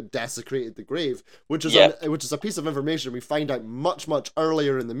was him that desecrated the grave, which is a piece of information we find out much, much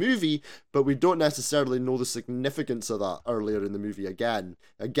earlier in the movie, but we don't necessarily know the significance of that earlier in the movie again.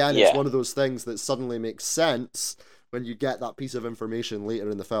 It's one of those things that suddenly makes sense when you get that piece of information later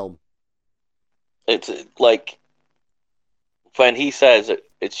in the film. It's like when he says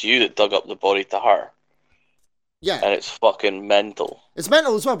it's you that dug up the body to her. Yeah. And it's fucking mental. It's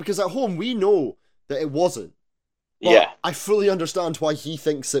mental as well, because at home we know that it wasn't. But I fully understand why he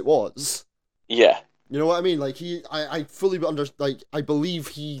thinks it was. Yeah. You know what I mean? Like, I fully I believe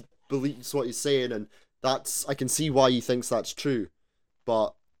he believes what he's saying, and I can see why he thinks that's true.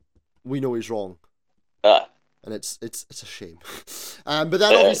 But we know he's wrong. And it's a shame. But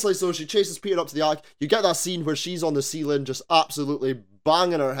then obviously, so she chases Peter up to the attic. You get that scene where she's on the ceiling just absolutely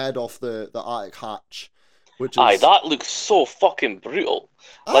banging her head off the attic hatch. Which is... that looks so fucking brutal.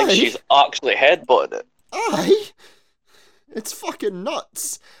 Like she's actually headbutted it. It's fucking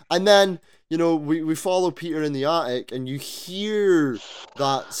nuts. And then, we follow Peter in the attic, and you hear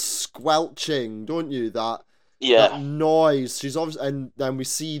that squelching, don't you? That noise. She's obviously, and then we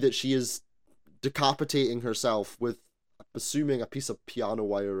see that she is decapitating herself with, assuming, a piece of piano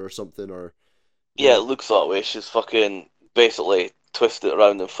wire or something, or Yeah, it looks that way. She's fucking basically twisting it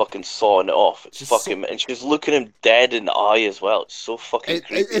around and fucking sawing it off. It's She's fucking, and she's looking him dead in the eye as well. It's so fucking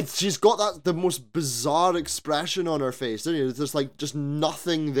creepy. She's got the most bizarre expression on her face, doesn't it? There's like just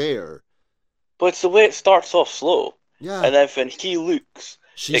nothing there. But it's the way it starts off slow. Yeah. And then when he looks,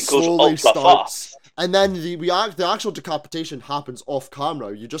 She it goes slowly ultra starts, fast. and then the actual decapitation happens off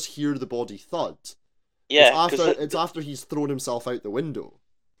camera. You just hear the body thud. Yeah, It's after he's thrown himself out the window.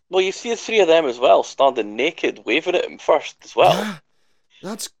 well, you see the three of them as well, standing naked, waving at him first as well. Yeah,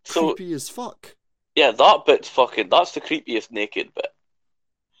 that's So- creepy as fuck. Yeah, that bit's fucking. That's the creepiest naked bit,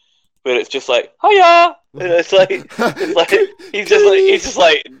 where it's just like, hiya, and it's like he's just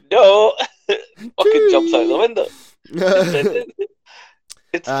like no, fucking jumps out the window.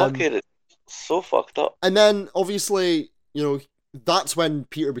 It's fucking so fucked up. And then obviously, you know, that's when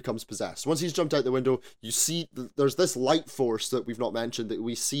Peter becomes possessed. Once he's jumped out the window, you see there's this light force that we've not mentioned that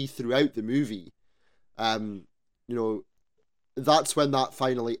we see throughout the movie. You know, that's when that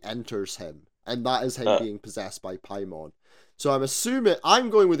finally enters him, and that is him being possessed by Paimon. So I'm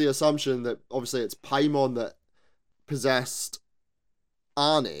going with the assumption that obviously it's Paimon that possessed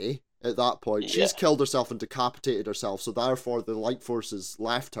Annie at that point. Yeah. She's killed herself and decapitated herself, so therefore the light forces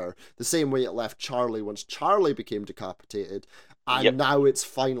left her, the same way it left Charlie once Charlie became decapitated, and now it's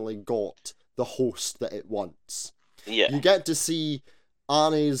finally got the host that it wants. Yeah. You get to see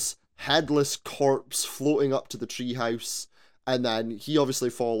Annie's headless corpse floating up to the treehouse, and then he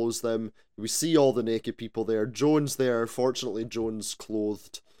obviously follows them. We see all the naked people there. Joan's there. Fortunately, Joan's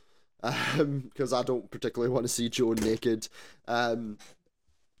clothed, because I don't particularly want to see Joan naked.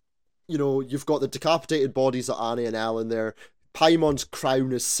 You know, you've got the decapitated bodies of Annie and Ellen there. Paimon's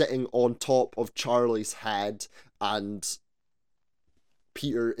crown is sitting on top of Charlie's head, and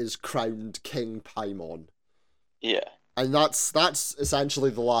Peter is crowned King Paimon. Yeah. And that's essentially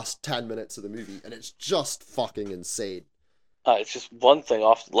the last 10 minutes of the movie, and it's just fucking insane. It's just one thing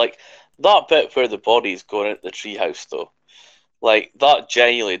after, like, that bit where the body's going into the treehouse, though. Like, that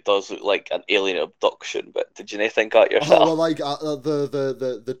genuinely does look like an alien abduction, but did you not think that yourself? Oh, well, like,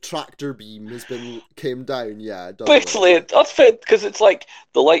 the tractor beam came down, yeah. It does Basically, that's fit, because it's like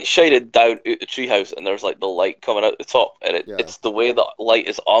the light shining down out the treehouse, and there's like the light coming out the top, and it's the way that light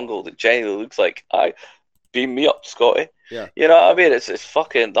is angled. It genuinely looks like, beam me up, Scotty. Yeah. You know what I mean? It's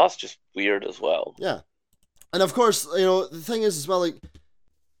fucking, that's just weird as well. Yeah. And of course, you know, the thing is as well, like,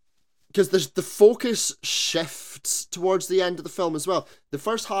 because the focus shifts towards the end of the film as well. The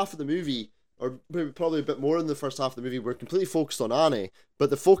first half of the movie, or maybe probably a bit more in the first half of the movie, we're completely focused on Annie, but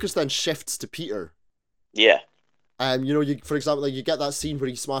the focus then shifts to Peter. Yeah. You know, for example, like, you get that scene where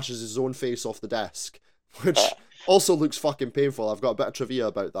he smashes his own face off the desk, which also looks fucking painful. I've got a bit of trivia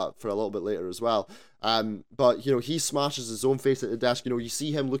about that for a little bit later as well. But, you know, he smashes his own face at the desk. You know, you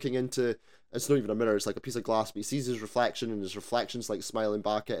see him looking into, it's not even a mirror, it's like a piece of glass, but he sees his reflection, and his reflection's like smiling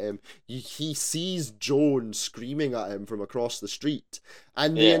back at him. He sees Joan screaming at him from across the street.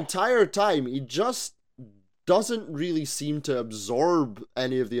 And the entire time, he just doesn't really seem to absorb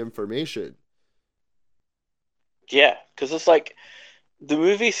any of the information. Yeah, because it's like, the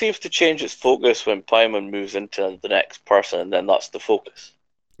movie seems to change its focus when Paimon moves into the next person, and then that's the focus.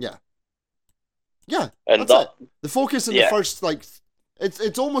 Yeah. Yeah, and that's it. The focus in the first, like,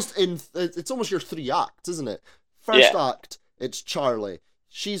 it's almost your 3 acts, isn't it? First act, it's Charlie.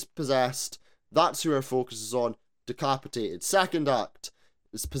 She's possessed. That's who our focus is on. Decapitated. Second act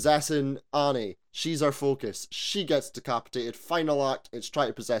is possessing Annie. She's our focus. She gets decapitated. Final act, it's trying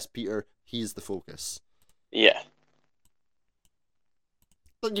to possess Peter. He's the focus. Yeah.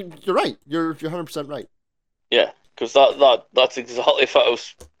 But you're right. You're 100% right. Yeah, because that's exactly what I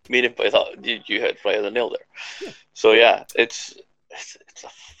was meaning by that. You hit right on the nail there. Yeah. So yeah, it's a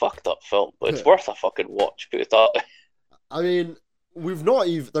fucked up film, but it's worth a fucking watch. Put it that way. I mean, we've not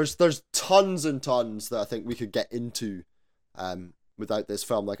even there's tons and tons that I think we could get into, without this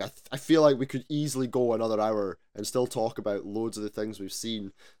film. Like I feel like we could easily go another hour and still talk about loads of the things we've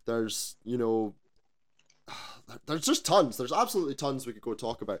seen. There's, you know, there's just tons. There's absolutely tons we could go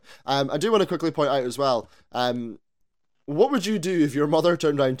talk about. I do want to quickly point out as well. What would you do if your mother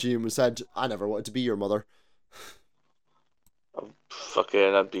turned around to you and said, "I never wanted to be your mother"?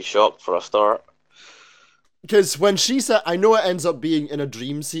 I'd be shocked for a start. Because when she said, I know it ends up being in a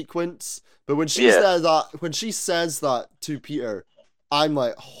dream sequence, but when she says that to Peter, I'm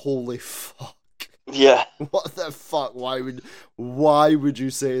like, holy fuck. Yeah. What the fuck? Why would you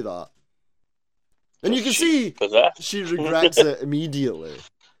say that? And you can see she regrets it immediately.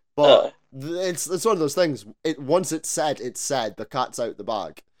 But it's one of those things. Once it's said, the cat's out the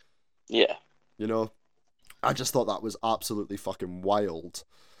bag. Yeah. You know? I just thought that was absolutely fucking wild.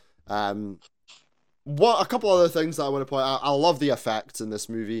 a couple other things that I want to point out. I love the effects in this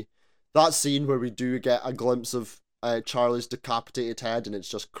movie. That scene where we do get a glimpse of Charlie's decapitated head and it's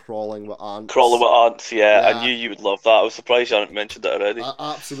just crawling with ants. Crawling with ants, yeah. I Yeah. knew you would love that. I was surprised you hadn't mentioned it already. I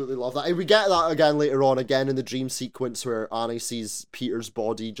absolutely love that. And we get that again later on, again in the dream sequence where Annie sees Peter's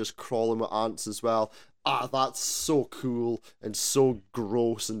body just crawling with ants as well. That's so cool and so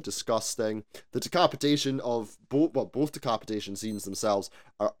gross and disgusting. The decapitation of both decapitation scenes themselves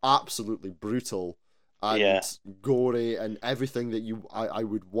are absolutely brutal and gory and everything that I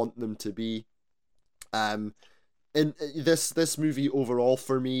would want them to be. In this movie overall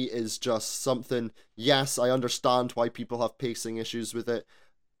for me is just something. Yes, I understand why people have pacing issues with it,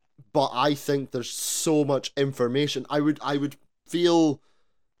 but I think there's so much information. I would feel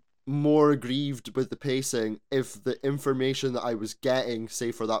more aggrieved with the pacing if the information that I was getting,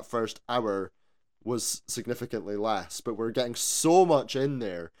 say for that first hour, was significantly less. But we're getting so much in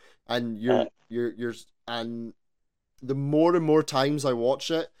there, and you're and the more and more times I watch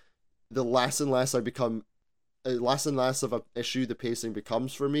it, the less and less of an issue the pacing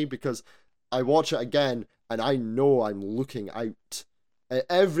becomes for me, because I watch it again and I know I'm looking out at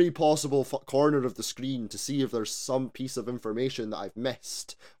every possible corner of the screen to see if there's some piece of information that I've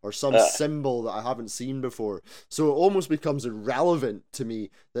missed or some symbol that I haven't seen before. So it almost becomes irrelevant to me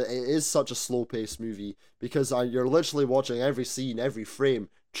that it is such a slow-paced movie, because you're literally watching every scene, every frame,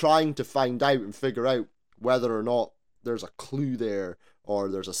 trying to find out and figure out whether or not there's a clue there, or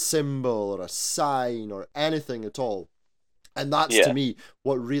there's a symbol or a sign or anything at all. And that's, to me,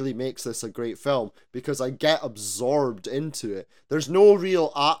 what really makes this a great film, because I get absorbed into it. There's no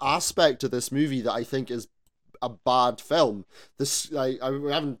real aspect to this movie that I think is a bad film. I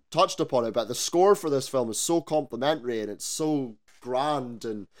haven't touched upon it, but the score for this film is so complimentary, and it's so grand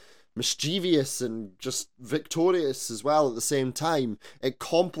and mischievous and just victorious as well at the same time. It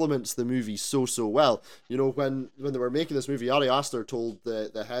complements the movie so well. You know, when they were making this movie, Ari Aster told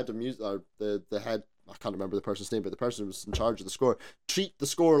the head of music, or the head, I can't remember the person's name, but the person who was in charge of the score, treat the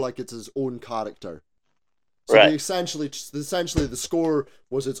score like it's his own character. So they essentially the score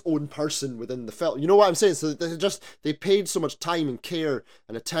was its own person within the film. You know what I'm saying? So they paid so much time and care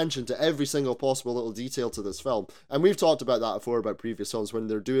and attention to every single possible little detail to this film. And we've talked about that before, about previous films. When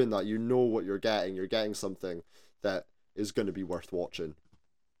they're doing that, you know what you're getting. You're getting something that is going to be worth watching.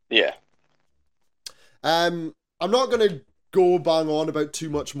 Yeah. I'm not going to go bang on about too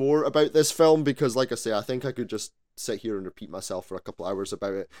much more about this film, because like I say, I think I could just sit here and repeat myself for a couple of hours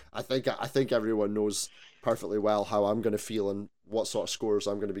about it. I think everyone knows perfectly well how I'm going to feel and what sort of scores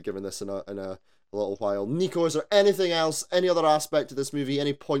I'm going to be giving this in a little while. Nico, is there anything else, any other aspect of this movie,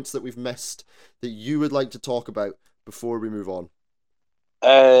 any points that we've missed that you would like to talk about before we move on?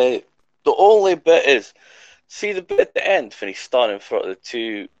 The only bit is, see the bit at the end when he's standing in front of the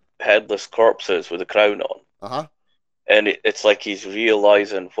two headless corpses with the crown on? Uh-huh. And it's like he's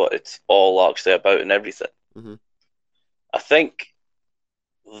realising what it's all actually about and everything. Mm-hmm. I think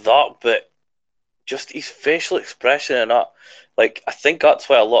that bit, just his facial expression and that, like, I think that's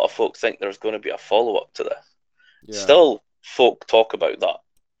why a lot of folk think there's going to be a follow-up to this. Yeah. Still, folk talk about that.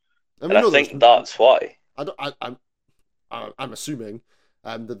 And I think that's why. I'm assuming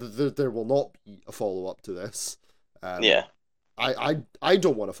that there will not be a follow-up to this. Yeah. I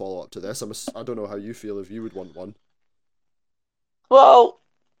don't want a follow-up to this. I don't know how you feel, if you would want one. Well,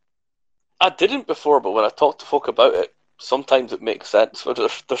 I didn't before, but when I talk to folk about it, sometimes it makes sense when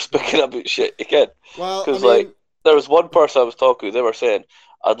they're speaking about shit again. Well, because like, there was one person I was talking to, they were saying,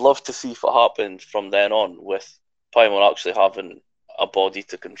 I'd love to see what happens from then on with Paimon actually having a body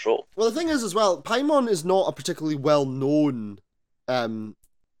to control. Well, the thing is as well, Paimon is not a particularly well-known, however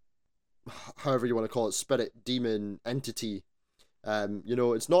you want to call it, spirit, demon, entity. You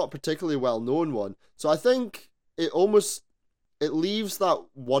know, it's not a particularly well-known one. So I think it leaves that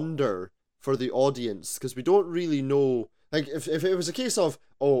wonder for the audience, because we don't really know. Like, if it was a case of,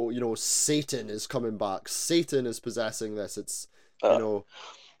 oh, you know, Satan is coming back, Satan is possessing this, it's, you know,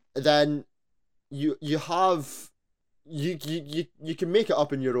 then you can make it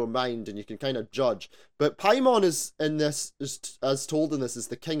up in your own mind and you can kind of judge. But Paimon is as told in this, is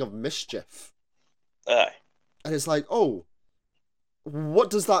the king of mischief. Aye. And it's like, oh,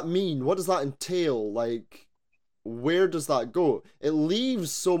 what does that mean? What does that entail? Like, where does that go? It leaves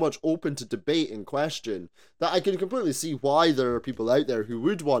so much open to debate and question that I can completely see why there are people out there who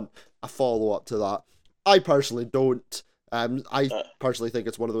would want a follow-up to that. I personally don't. I personally think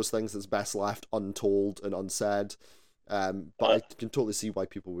it's one of those things that's best left untold and unsaid. But I can totally see why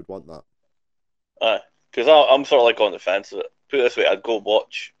people would want that. Because I'm sort of like on the fence of it. Put it this way, I'd go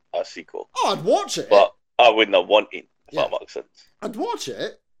watch a sequel. Oh, I'd watch it. But I wouldn't have wanted, if that makes sense. I'd watch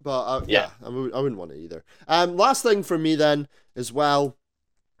it, But I wouldn't want it either. Last thing for me then, as well,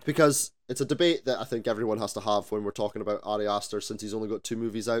 because it's a debate that I think everyone has to have when we're talking about Ari Aster, since he's only got 2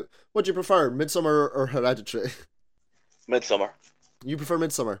 movies out. What do you prefer, Midsummer or Hereditary? Midsummer. You prefer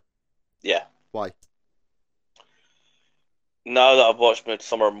Midsummer? Yeah. Why? Now that I've watched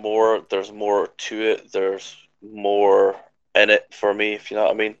Midsummer more, there's more to it. There's more in it for me, if you know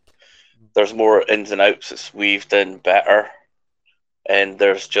what I mean. There's more ins and outs. It's weaved in better. And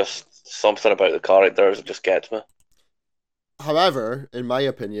there's just something about the characters that just gets me. However, in my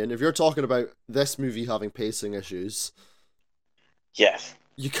opinion, if you're talking about this movie having pacing issues, yes,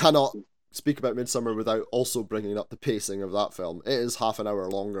 you cannot speak about Midsummer without also bringing up the pacing of that film. It is half an hour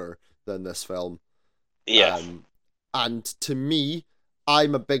longer than this film. Yes. And to me,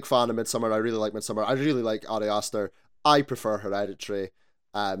 I'm a big fan of Midsummer. I really like Midsummer. I really like Ari Aster. I prefer Hereditary.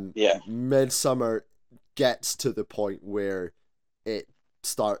 Midsummer gets to the point where it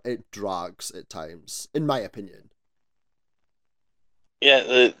drags at times, in my opinion.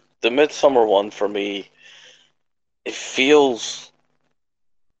 Yeah, the Midsummer one for me, it feels.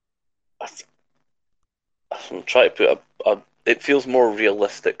 I'm trying to put it feels more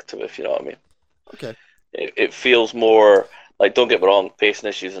realistic to me, if you know what I mean. Okay. It feels more like, don't get me wrong, pacing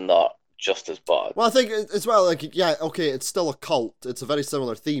issues and not just as bad. Well, I think as well, like, yeah, okay, it's still a cult. It's a very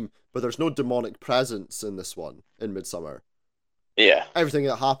similar theme, but there's no demonic presence in this one, in Midsummer. Yeah. Everything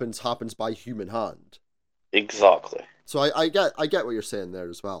that happens by human hand. Exactly. So I get what you're saying there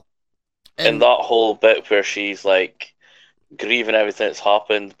as well. And that whole bit where she's like grieving everything that's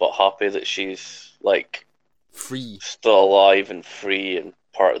happened, but happy that she's like free, still alive and free and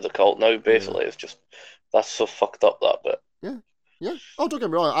part of the cult now. Basically, it's just that's so fucked up, that bit. Yeah. Oh, don't get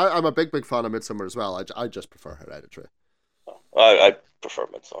me wrong. I'm a big fan of Midsummer as well. I just prefer Hereditary. I prefer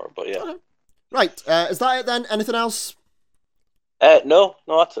Midsummer, but yeah. Okay. Right. Is that it then? Anything else? No,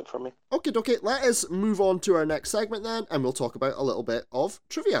 that's it for me. Okay. Let us move on to our next segment then, and we'll talk about a little bit of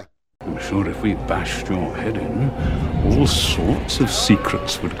trivia. I'm sure if we bashed your head in, all sorts of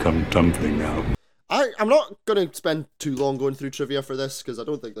secrets would come tumbling out. I'm not going to spend too long going through trivia for this, because I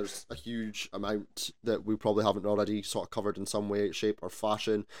don't think there's a huge amount that we probably haven't already sort of covered in some way, shape, or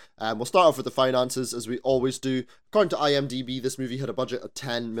fashion. We'll start off with the finances, as we always do. According to IMDb, this movie had a budget of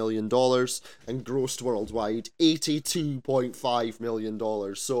 $10 million and grossed worldwide $82.5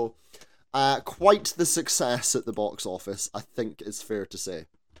 million. So, quite the success at the box office, I think is fair to say.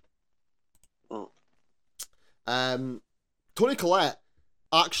 Toni Collette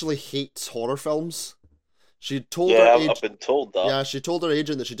actually hates horror films. She told I've been told that. Yeah, she told her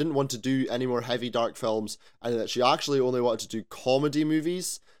agent that she didn't want to do any more heavy, dark films, and that she actually only wanted to do comedy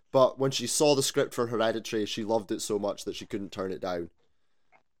movies. But when she saw the script for Hereditary, she loved it so much that she couldn't turn it down.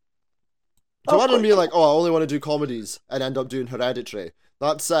 So imagine being like, I only want to do comedies, and end up doing Hereditary.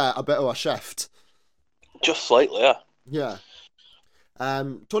 That's a bit of a shift. Just slightly, yeah. Yeah.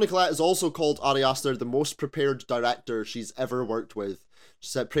 Toni Collette has also called Ari Aster the most prepared director she's ever worked with. She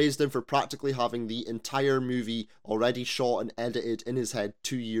said praised him for practically having the entire movie already shot and edited in his head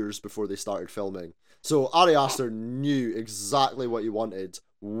 2 years before they started filming. So Ari Aster knew exactly what he wanted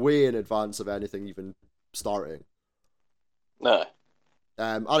way in advance of anything even starting. No.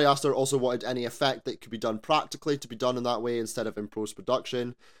 Ari Aster also wanted any effect that could be done practically to be done in that way instead of in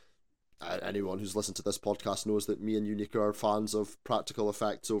post-production. Anyone who's listened to this podcast knows that me and Unica are fans of practical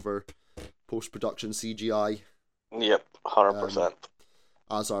effects over post-production CGI. Yep, 100%.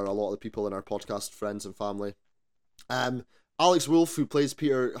 As are a lot of the people in our podcast, friends and family. Alex Wolff, who plays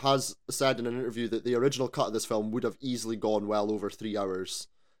Peter, has said in an interview that the original cut of this film would have easily gone well over 3 hours.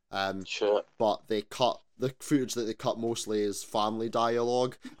 Sure. But the footage that they cut mostly is family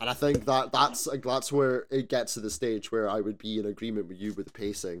dialogue, and I think that's where it gets to the stage where I would be in agreement with you with the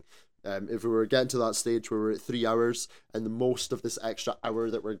pacing. If we were getting to that stage where we're at 3 hours and the most of this extra hour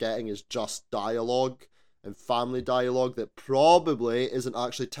that we're getting is just dialogue and family dialogue that probably isn't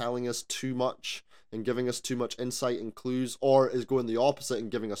actually telling us too much and giving us too much insight and clues, or is going the opposite and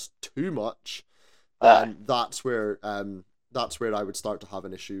giving us too much, that's where I would start to have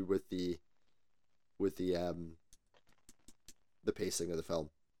an issue with the pacing of the film.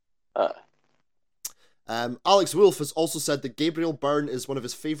 Alex Wolff has also said that Gabriel Byrne is one of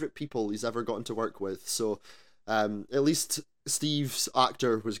his favourite people he's ever gotten to work with, so at least Steve's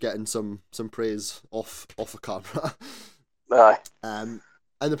actor was getting some praise off a camera. Aye.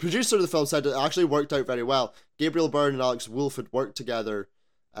 And the producer of the film said it actually worked out very well. Gabriel Byrne and Alex Wolff had worked together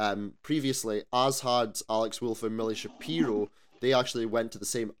previously, as had Alex Wolff and Millie Shapiro. They actually went to the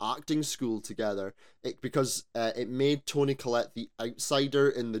same acting school together because it made Toni Collette the outsider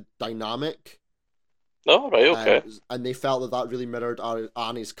in the dynamic Oh, right, okay. And they felt that really mirrored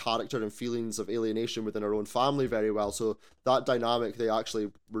Annie's character and feelings of alienation within her own family very well. So that dynamic they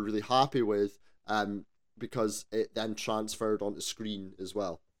actually were really happy with, because it then transferred onto screen as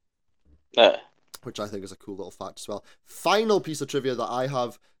well. Yeah. Which I think is a cool little fact as well. Final piece of trivia that I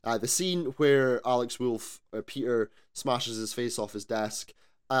have, the scene where Alex Wolff, Peter, smashes his face off his desk.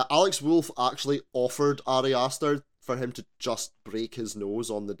 Alex Wolff actually offered Ari Aster for him to just break his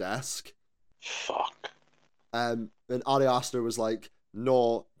nose on the desk. Fuck. And Ari Aster was like,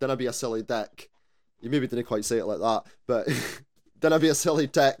 no, then I'd be a silly dick. He maybe didn't quite say it like that, but then I'd be a silly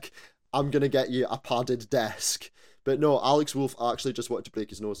dick. I'm going to get you a padded desk. But no, Alex Wolff actually just wanted to break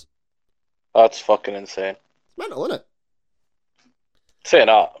his nose. That's fucking insane. It's mental, isn't it? Saying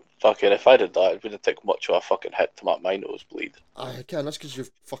that, fucking, if I did that, it wouldn't take much of a fucking hit to make my nose bleed. I can, that's because your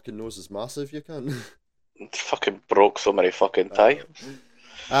fucking nose is massive, you can. It fucking broke so many fucking times.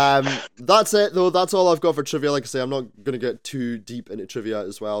 That's it though. That's all I've got for trivia. Like I say, I'm not gonna get too deep into trivia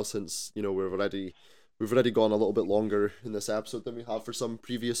as well, since we've already gone a little bit longer in this episode than we have for some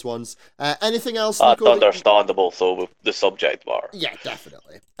previous ones. Anything else, Nico? That's understandable. So with the subject matter. Yeah,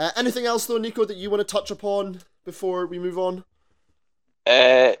 definitely. Anything else though, Nico, that you want to touch upon before we move on?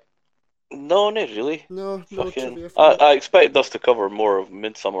 No, not really. No fucking, trivia. I expected us to cover more of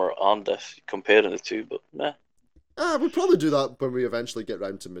Midsummer and this, comparing the two, but nah. We'll probably do that when we eventually get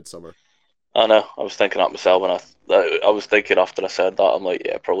round to Midsummer. I know. I was thinking that myself when I was thinking after I said that. I'm like,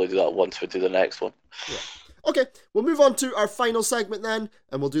 yeah, probably do that once we do the next one. Yeah. Okay, we'll move on to our final segment then,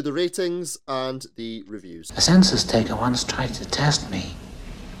 and we'll do the ratings and the reviews. A census taker once tried to test me.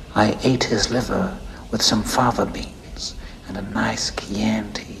 I ate his liver with some fava beans and a nice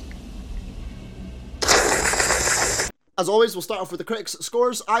Chianti. As always, we'll start off with the critics'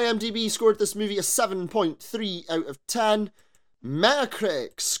 scores. IMDb scored this movie a 7.3 out of 10.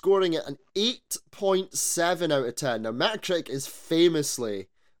 Metacritic scoring it an 8.7 out of 10. Now, Metacritic is famously,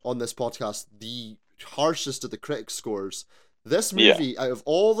 on this podcast, the harshest of the critics' scores. This movie, out of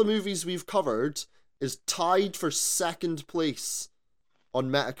all the movies we've covered, is tied for second place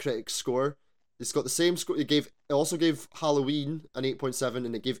on Metacritic's score. It's got the same score. It also gave Halloween an 8.7,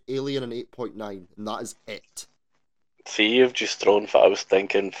 and it gave Alien an 8.9, and that is it. See, you've just thrown what I was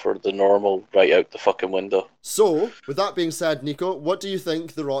thinking for the normal right out the fucking window. So, with that being said, Nico, what do you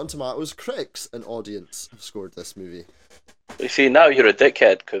think the Rotten Tomatoes critics and audience have scored this movie? You see, now you're a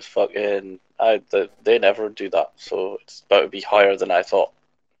dickhead, because fucking they never do that, so it's about to be higher than I thought.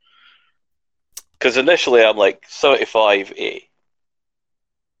 Because initially I'm like 75, 80.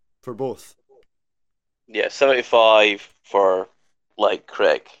 For both? Yeah, 75 for, like,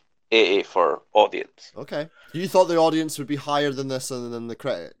 critic, 80 for audience. Okay. You thought the audience would be higher than this and than the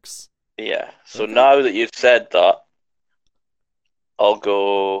critics? Yeah, so okay. Now that you've said that, I'll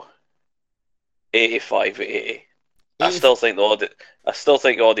go 85, 80. I still think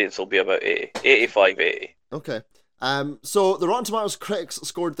the audience will be about 80. 85, 80. Okay. So the Rotten Tomatoes critics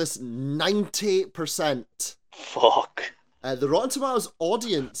scored this 98%. Fuck. The Rotten Tomatoes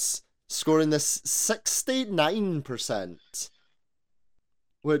audience scoring this 69%.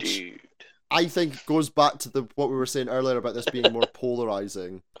 Which Dude. I think goes back to what we were saying earlier about this being more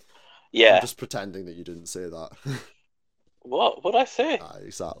polarizing. Yeah. I'm just pretending that you didn't say that. What would I say?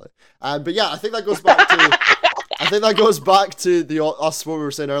 Exactly. But yeah, I think that goes back to us what we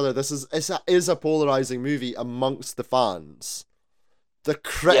were saying earlier. This is a polarizing movie amongst the fans. The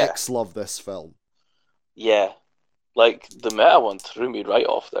critics love this film. Yeah. Like, the meta one threw me right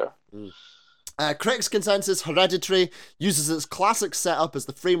off there. Critics' consensus: Hereditary uses its classic setup as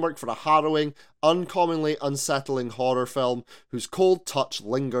the framework for a harrowing, uncommonly unsettling horror film whose cold touch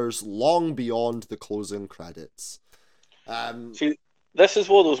lingers long beyond the closing credits. See, this is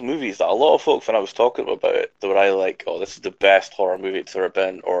one of those movies that a lot of folks, when I was talking about it, they were either like, oh, this is the best horror movie it's ever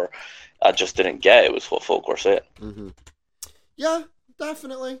been, or I just didn't get it, was what folk were saying. Mm-hmm. Yeah,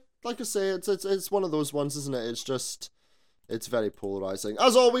 definitely. Like I say, it's one of those ones, isn't it? It's very polarizing.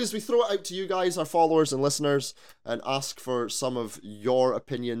 As always, we throw it out to you guys, our followers and listeners, and ask for some of your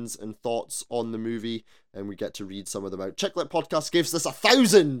opinions and thoughts on the movie, and we get to read some of them out. Chicklet Podcast gives this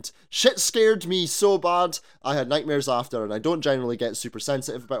 1,000! Shit scared me so bad, I had nightmares after, and I don't generally get super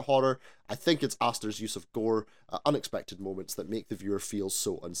sensitive about horror. I think it's Astor's use of gore at unexpected moments that make the viewer feel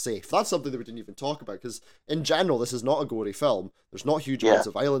so unsafe. That's something that we didn't even talk about, because in general, this is not a gory film. There's not huge amounts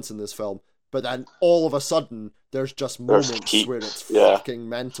of violence in this film. But then all of a sudden, there's just moments where it's fucking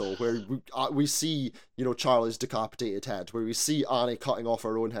mental, where we see, Charlie's decapitated head, where we see Annie cutting off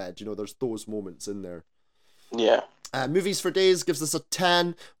her own head. There's those moments in there. Yeah. Movies for Days gives us a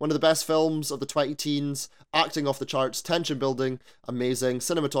 10, one of the best films of the 20 teens, acting off the charts, tension building, amazing,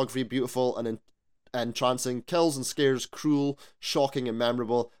 cinematography beautiful, and entrancing, kills and scares, cruel, shocking, and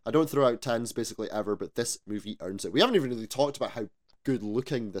memorable. I don't throw out 10s basically ever, but this movie earns it. We haven't even really talked about how good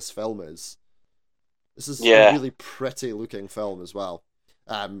looking this film is. This is a really pretty looking film as well.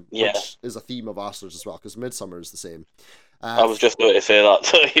 Which is a theme of Asler's as well, because Midsummer is the same. I was just going to say that,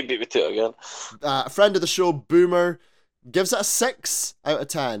 so he beat me to it again. A friend of the show, Boomer, gives it a 6 out of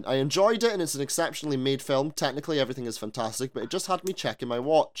 10. I enjoyed it, and it's an exceptionally made film. Technically, everything is fantastic, but it just had me checking my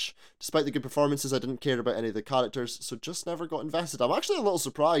watch. Despite the good performances, I didn't care about any of the characters, so just never got invested. I'm actually a little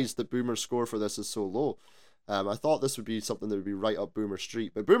surprised that Boomer's score for this is so low. I thought this would be something that would be right up Boomer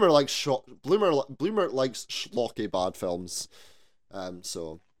Street, but Boomer likes schlocky bad films.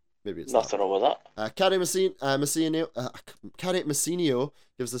 So maybe it's nothing wrong with that. Carrie Messinio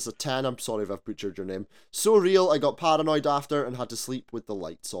gives this a 10. I'm sorry if I've butchered your name. So real, I got paranoid after and had to sleep with the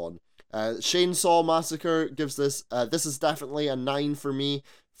lights on. Chainsaw Massacre gives this is definitely a 9 for me.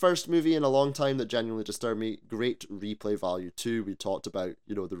 First movie in a long time that genuinely disturbed me. Great replay value too. We talked about,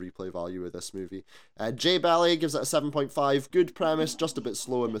 the replay value of this movie. J Belly gives it a 7.5. Good premise, just a bit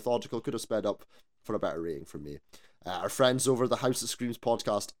slow and methodical. Could have sped up for a better rating from me. Our friends over the House That Screams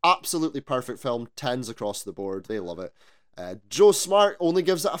podcast, absolutely perfect film. 10s across the board. They love it. Joe Smart only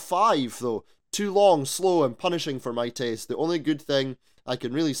gives it a 5 though. Too long, slow, and punishing for my taste. The only good thing I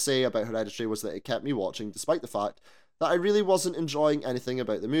can really say about Hereditary was that it kept me watching, despite the fact that I really wasn't enjoying anything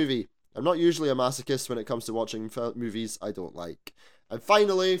about the movie. I'm not usually a masochist when it comes to watching movies I don't like. And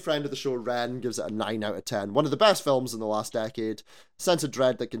finally, friend of the show Ren gives it a 9 out of 10. One of the best films in the last decade. A sense of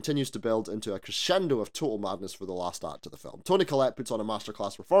dread that continues to build into a crescendo of total madness for the last act of the film. Toni Collette puts on a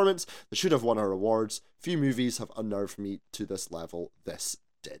masterclass performance that should have won her awards. Few movies have unnerved me to this level. This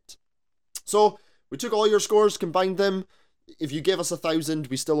did. So, we took all your scores, combined them. If you gave us 1,000,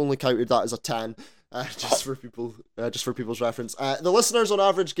 we still only counted that as a 10. Just for people's reference. The listeners on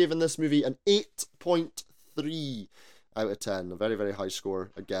average gave this movie an 8.3 out of 10. A very, very high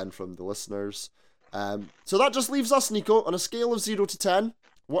score, again, from the listeners. So that just leaves us, Nico. On a scale of 0 to 10,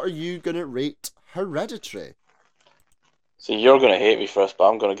 what are you going to rate Hereditary? So you're going to hate me for this, but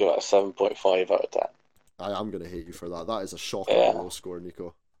I'm going to give it a 7.5 out of 10. I am going to hate you for that. That is a shockingly low score,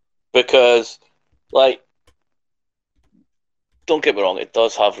 Nico. Because, don't get me wrong, it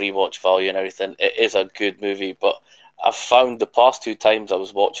does have rewatch value and everything. It is a good movie, but I've found the past 2 times I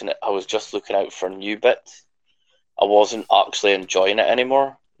was watching it, I was just looking out for new bits. I wasn't actually enjoying it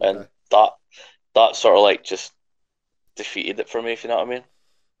anymore, and that sort of just defeated it for me, if you know what I mean.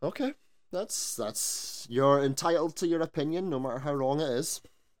 Okay, that's you're entitled to your opinion, no matter how wrong it is.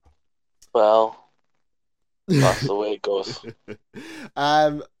 Well, that's the way it goes.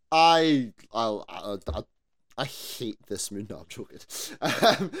 I hate this movie. No, I'm joking.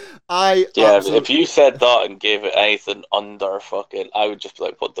 If you said that and gave it anything under fucking, I would just be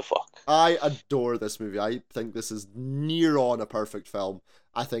like, what the fuck? I adore this movie. I think this is near on a perfect film.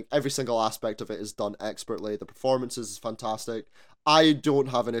 I think every single aspect of it is done expertly. The performances is fantastic. I don't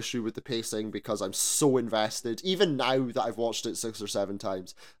have an issue with the pacing because I'm so invested. Even now that I've watched it 6 or 7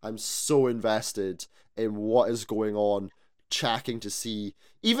 times, I'm so invested in what is going on, checking to see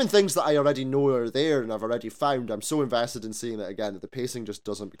even things that I already know are there and I've already found. I'm so invested in seeing it again that the pacing just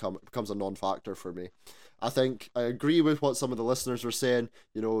becomes a non-factor for me. I think I agree with what some of the listeners were saying.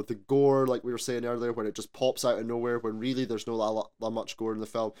 The gore, like we were saying earlier, when it just pops out of nowhere, when really there's no that much gore in the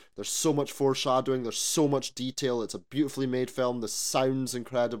film. There's so much foreshadowing, there's so much detail. It's a beautifully made film. The sound's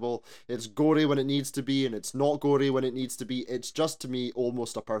incredible. It's gory when it needs to be, and it's not gory when it needs to be. It's just, to me,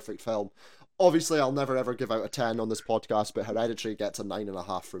 almost a perfect film. Obviously, I'll never ever give out a 10 on this podcast, but Hereditary gets a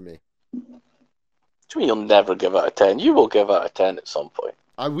 9.5 from me. What do you mean you'll never give it a 10? You will give it a 10 at some point.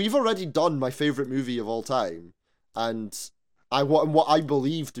 We've already done my favourite movie of all time, and what I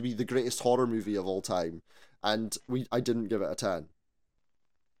believe to be the greatest horror movie of all time, and I didn't give it a 10.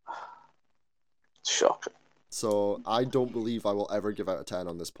 Shocking. So I don't believe I will ever give out a 10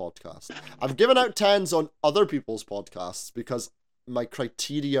 on this podcast. I've given out 10s on other people's podcasts because my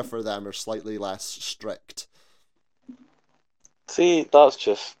criteria for them are slightly less strict. See, that's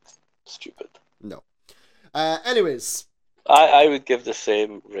just stupid. No. Anyways. I would give the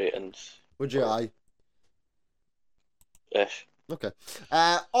same ratings. Would you? Ish. Okay.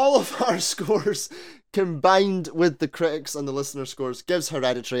 All of our scores combined with the critics and the listener scores gives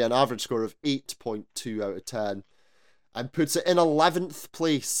Hereditary an average score of 8.2 out of 10 and puts it in 11th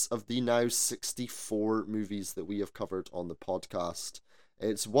place of the now 64 movies that we have covered on the podcast.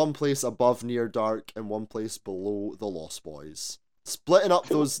 It's one place above Near Dark and one place below The Lost Boys. Splitting up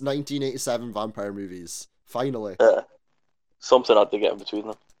those 1987 vampire movies. Finally. Something had to get in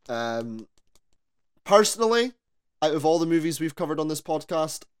between them. Personally, out of all the movies we've covered on this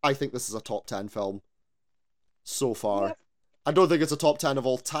podcast, I think this is a top 10 film so far. Yeah. I don't think it's a top 10 of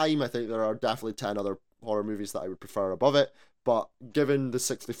all time. I think there are definitely 10 other horror movies that I would prefer above it. But given the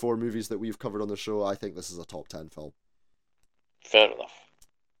 64 movies that we've covered on the show, I think this is a top 10 film. Fair enough.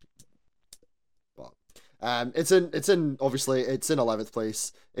 But it's in obviously it's in 11th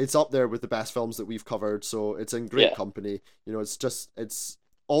place. It's up there with the best films that we've covered, so it's in great company. You know, it's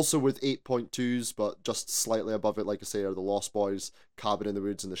also with 8.2s, but just slightly above it, like I say, are The Lost Boys, Cabin in the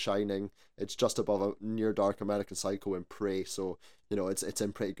Woods, and The Shining. It's just above a Near Dark, American Psycho, and Prey. So, you know, it's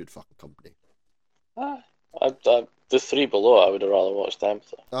in pretty good fucking company. The three below, I would have rather watched them.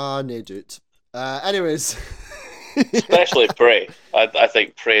 So. No, dude. Anyways. Especially Prey. I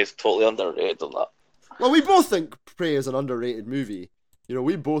think Prey is totally underrated on that. Well, we both think Prey is an underrated movie. You know,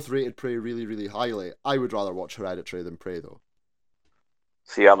 we both rated Prey really, really highly. I would rather watch Hereditary than Prey, though.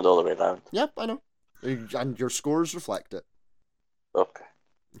 See, I'm the other way around. Yep, I know. And your scores reflect it. Okay.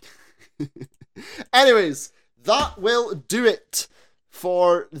 Anyways, that will do it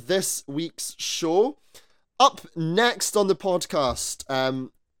for this week's show. Up next on the podcast,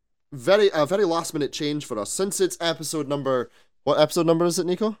 very last minute change for us. Since it's episode number... What episode number is it,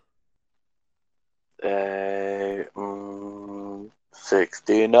 Nico?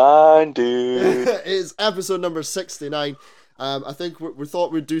 69, dude. It is episode number 69. I think we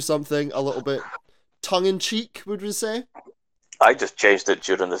thought we'd do something a little bit tongue-in-cheek, would we say? I just changed it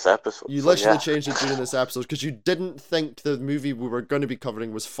during this episode. You literally changed it during this episode because you didn't think the movie we were going to be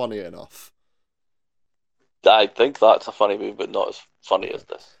covering was funny enough. I think that's a funny movie, but not as funny as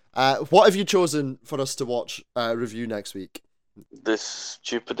this. What have you chosen for us to watch review next week? The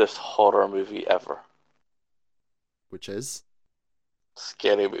stupidest horror movie ever. Which is?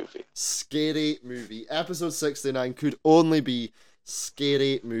 Scary Movie. Scary Movie. Episode 69 could only be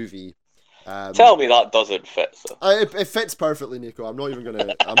Scary Movie. Tell me that doesn't fit. So. It fits perfectly, Nico. I'm not even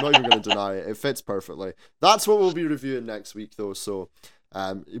gonna deny it. It fits perfectly. That's what we'll be reviewing next week, though. So,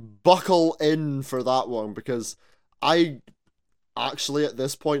 buckle in for that one because I actually at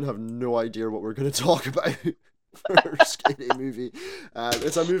this point have no idea what we're going to talk about for Scary Movie.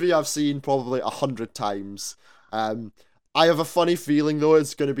 It's a movie I've seen probably 100 times. I have a funny feeling, though,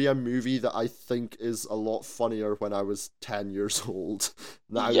 it's going to be a movie that I think is a lot funnier when I was 10 years old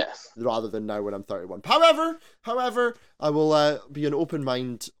now, rather than now when I'm 31. However, I will be an open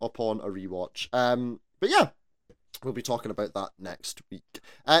mind upon a rewatch. But yeah, we'll be talking about that next week.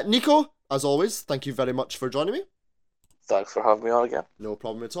 Nico, as always, thank you very much for joining me. Thanks for having me on again. No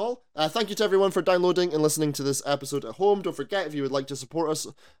problem at all. Thank you to everyone for downloading and listening to this episode at home. Don't forget, if you would like to support us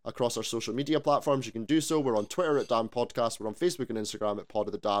across our social media platforms, you can do so. We're on Twitter at Damned Podcast. We're on Facebook and Instagram at Pod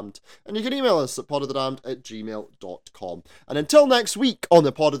of the Damned. And you can email us at podofthedamned@gmail.com. And until next week on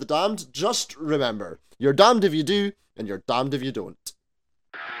the Pod of the Damned, just remember, you're damned if you do, and you're damned if you don't.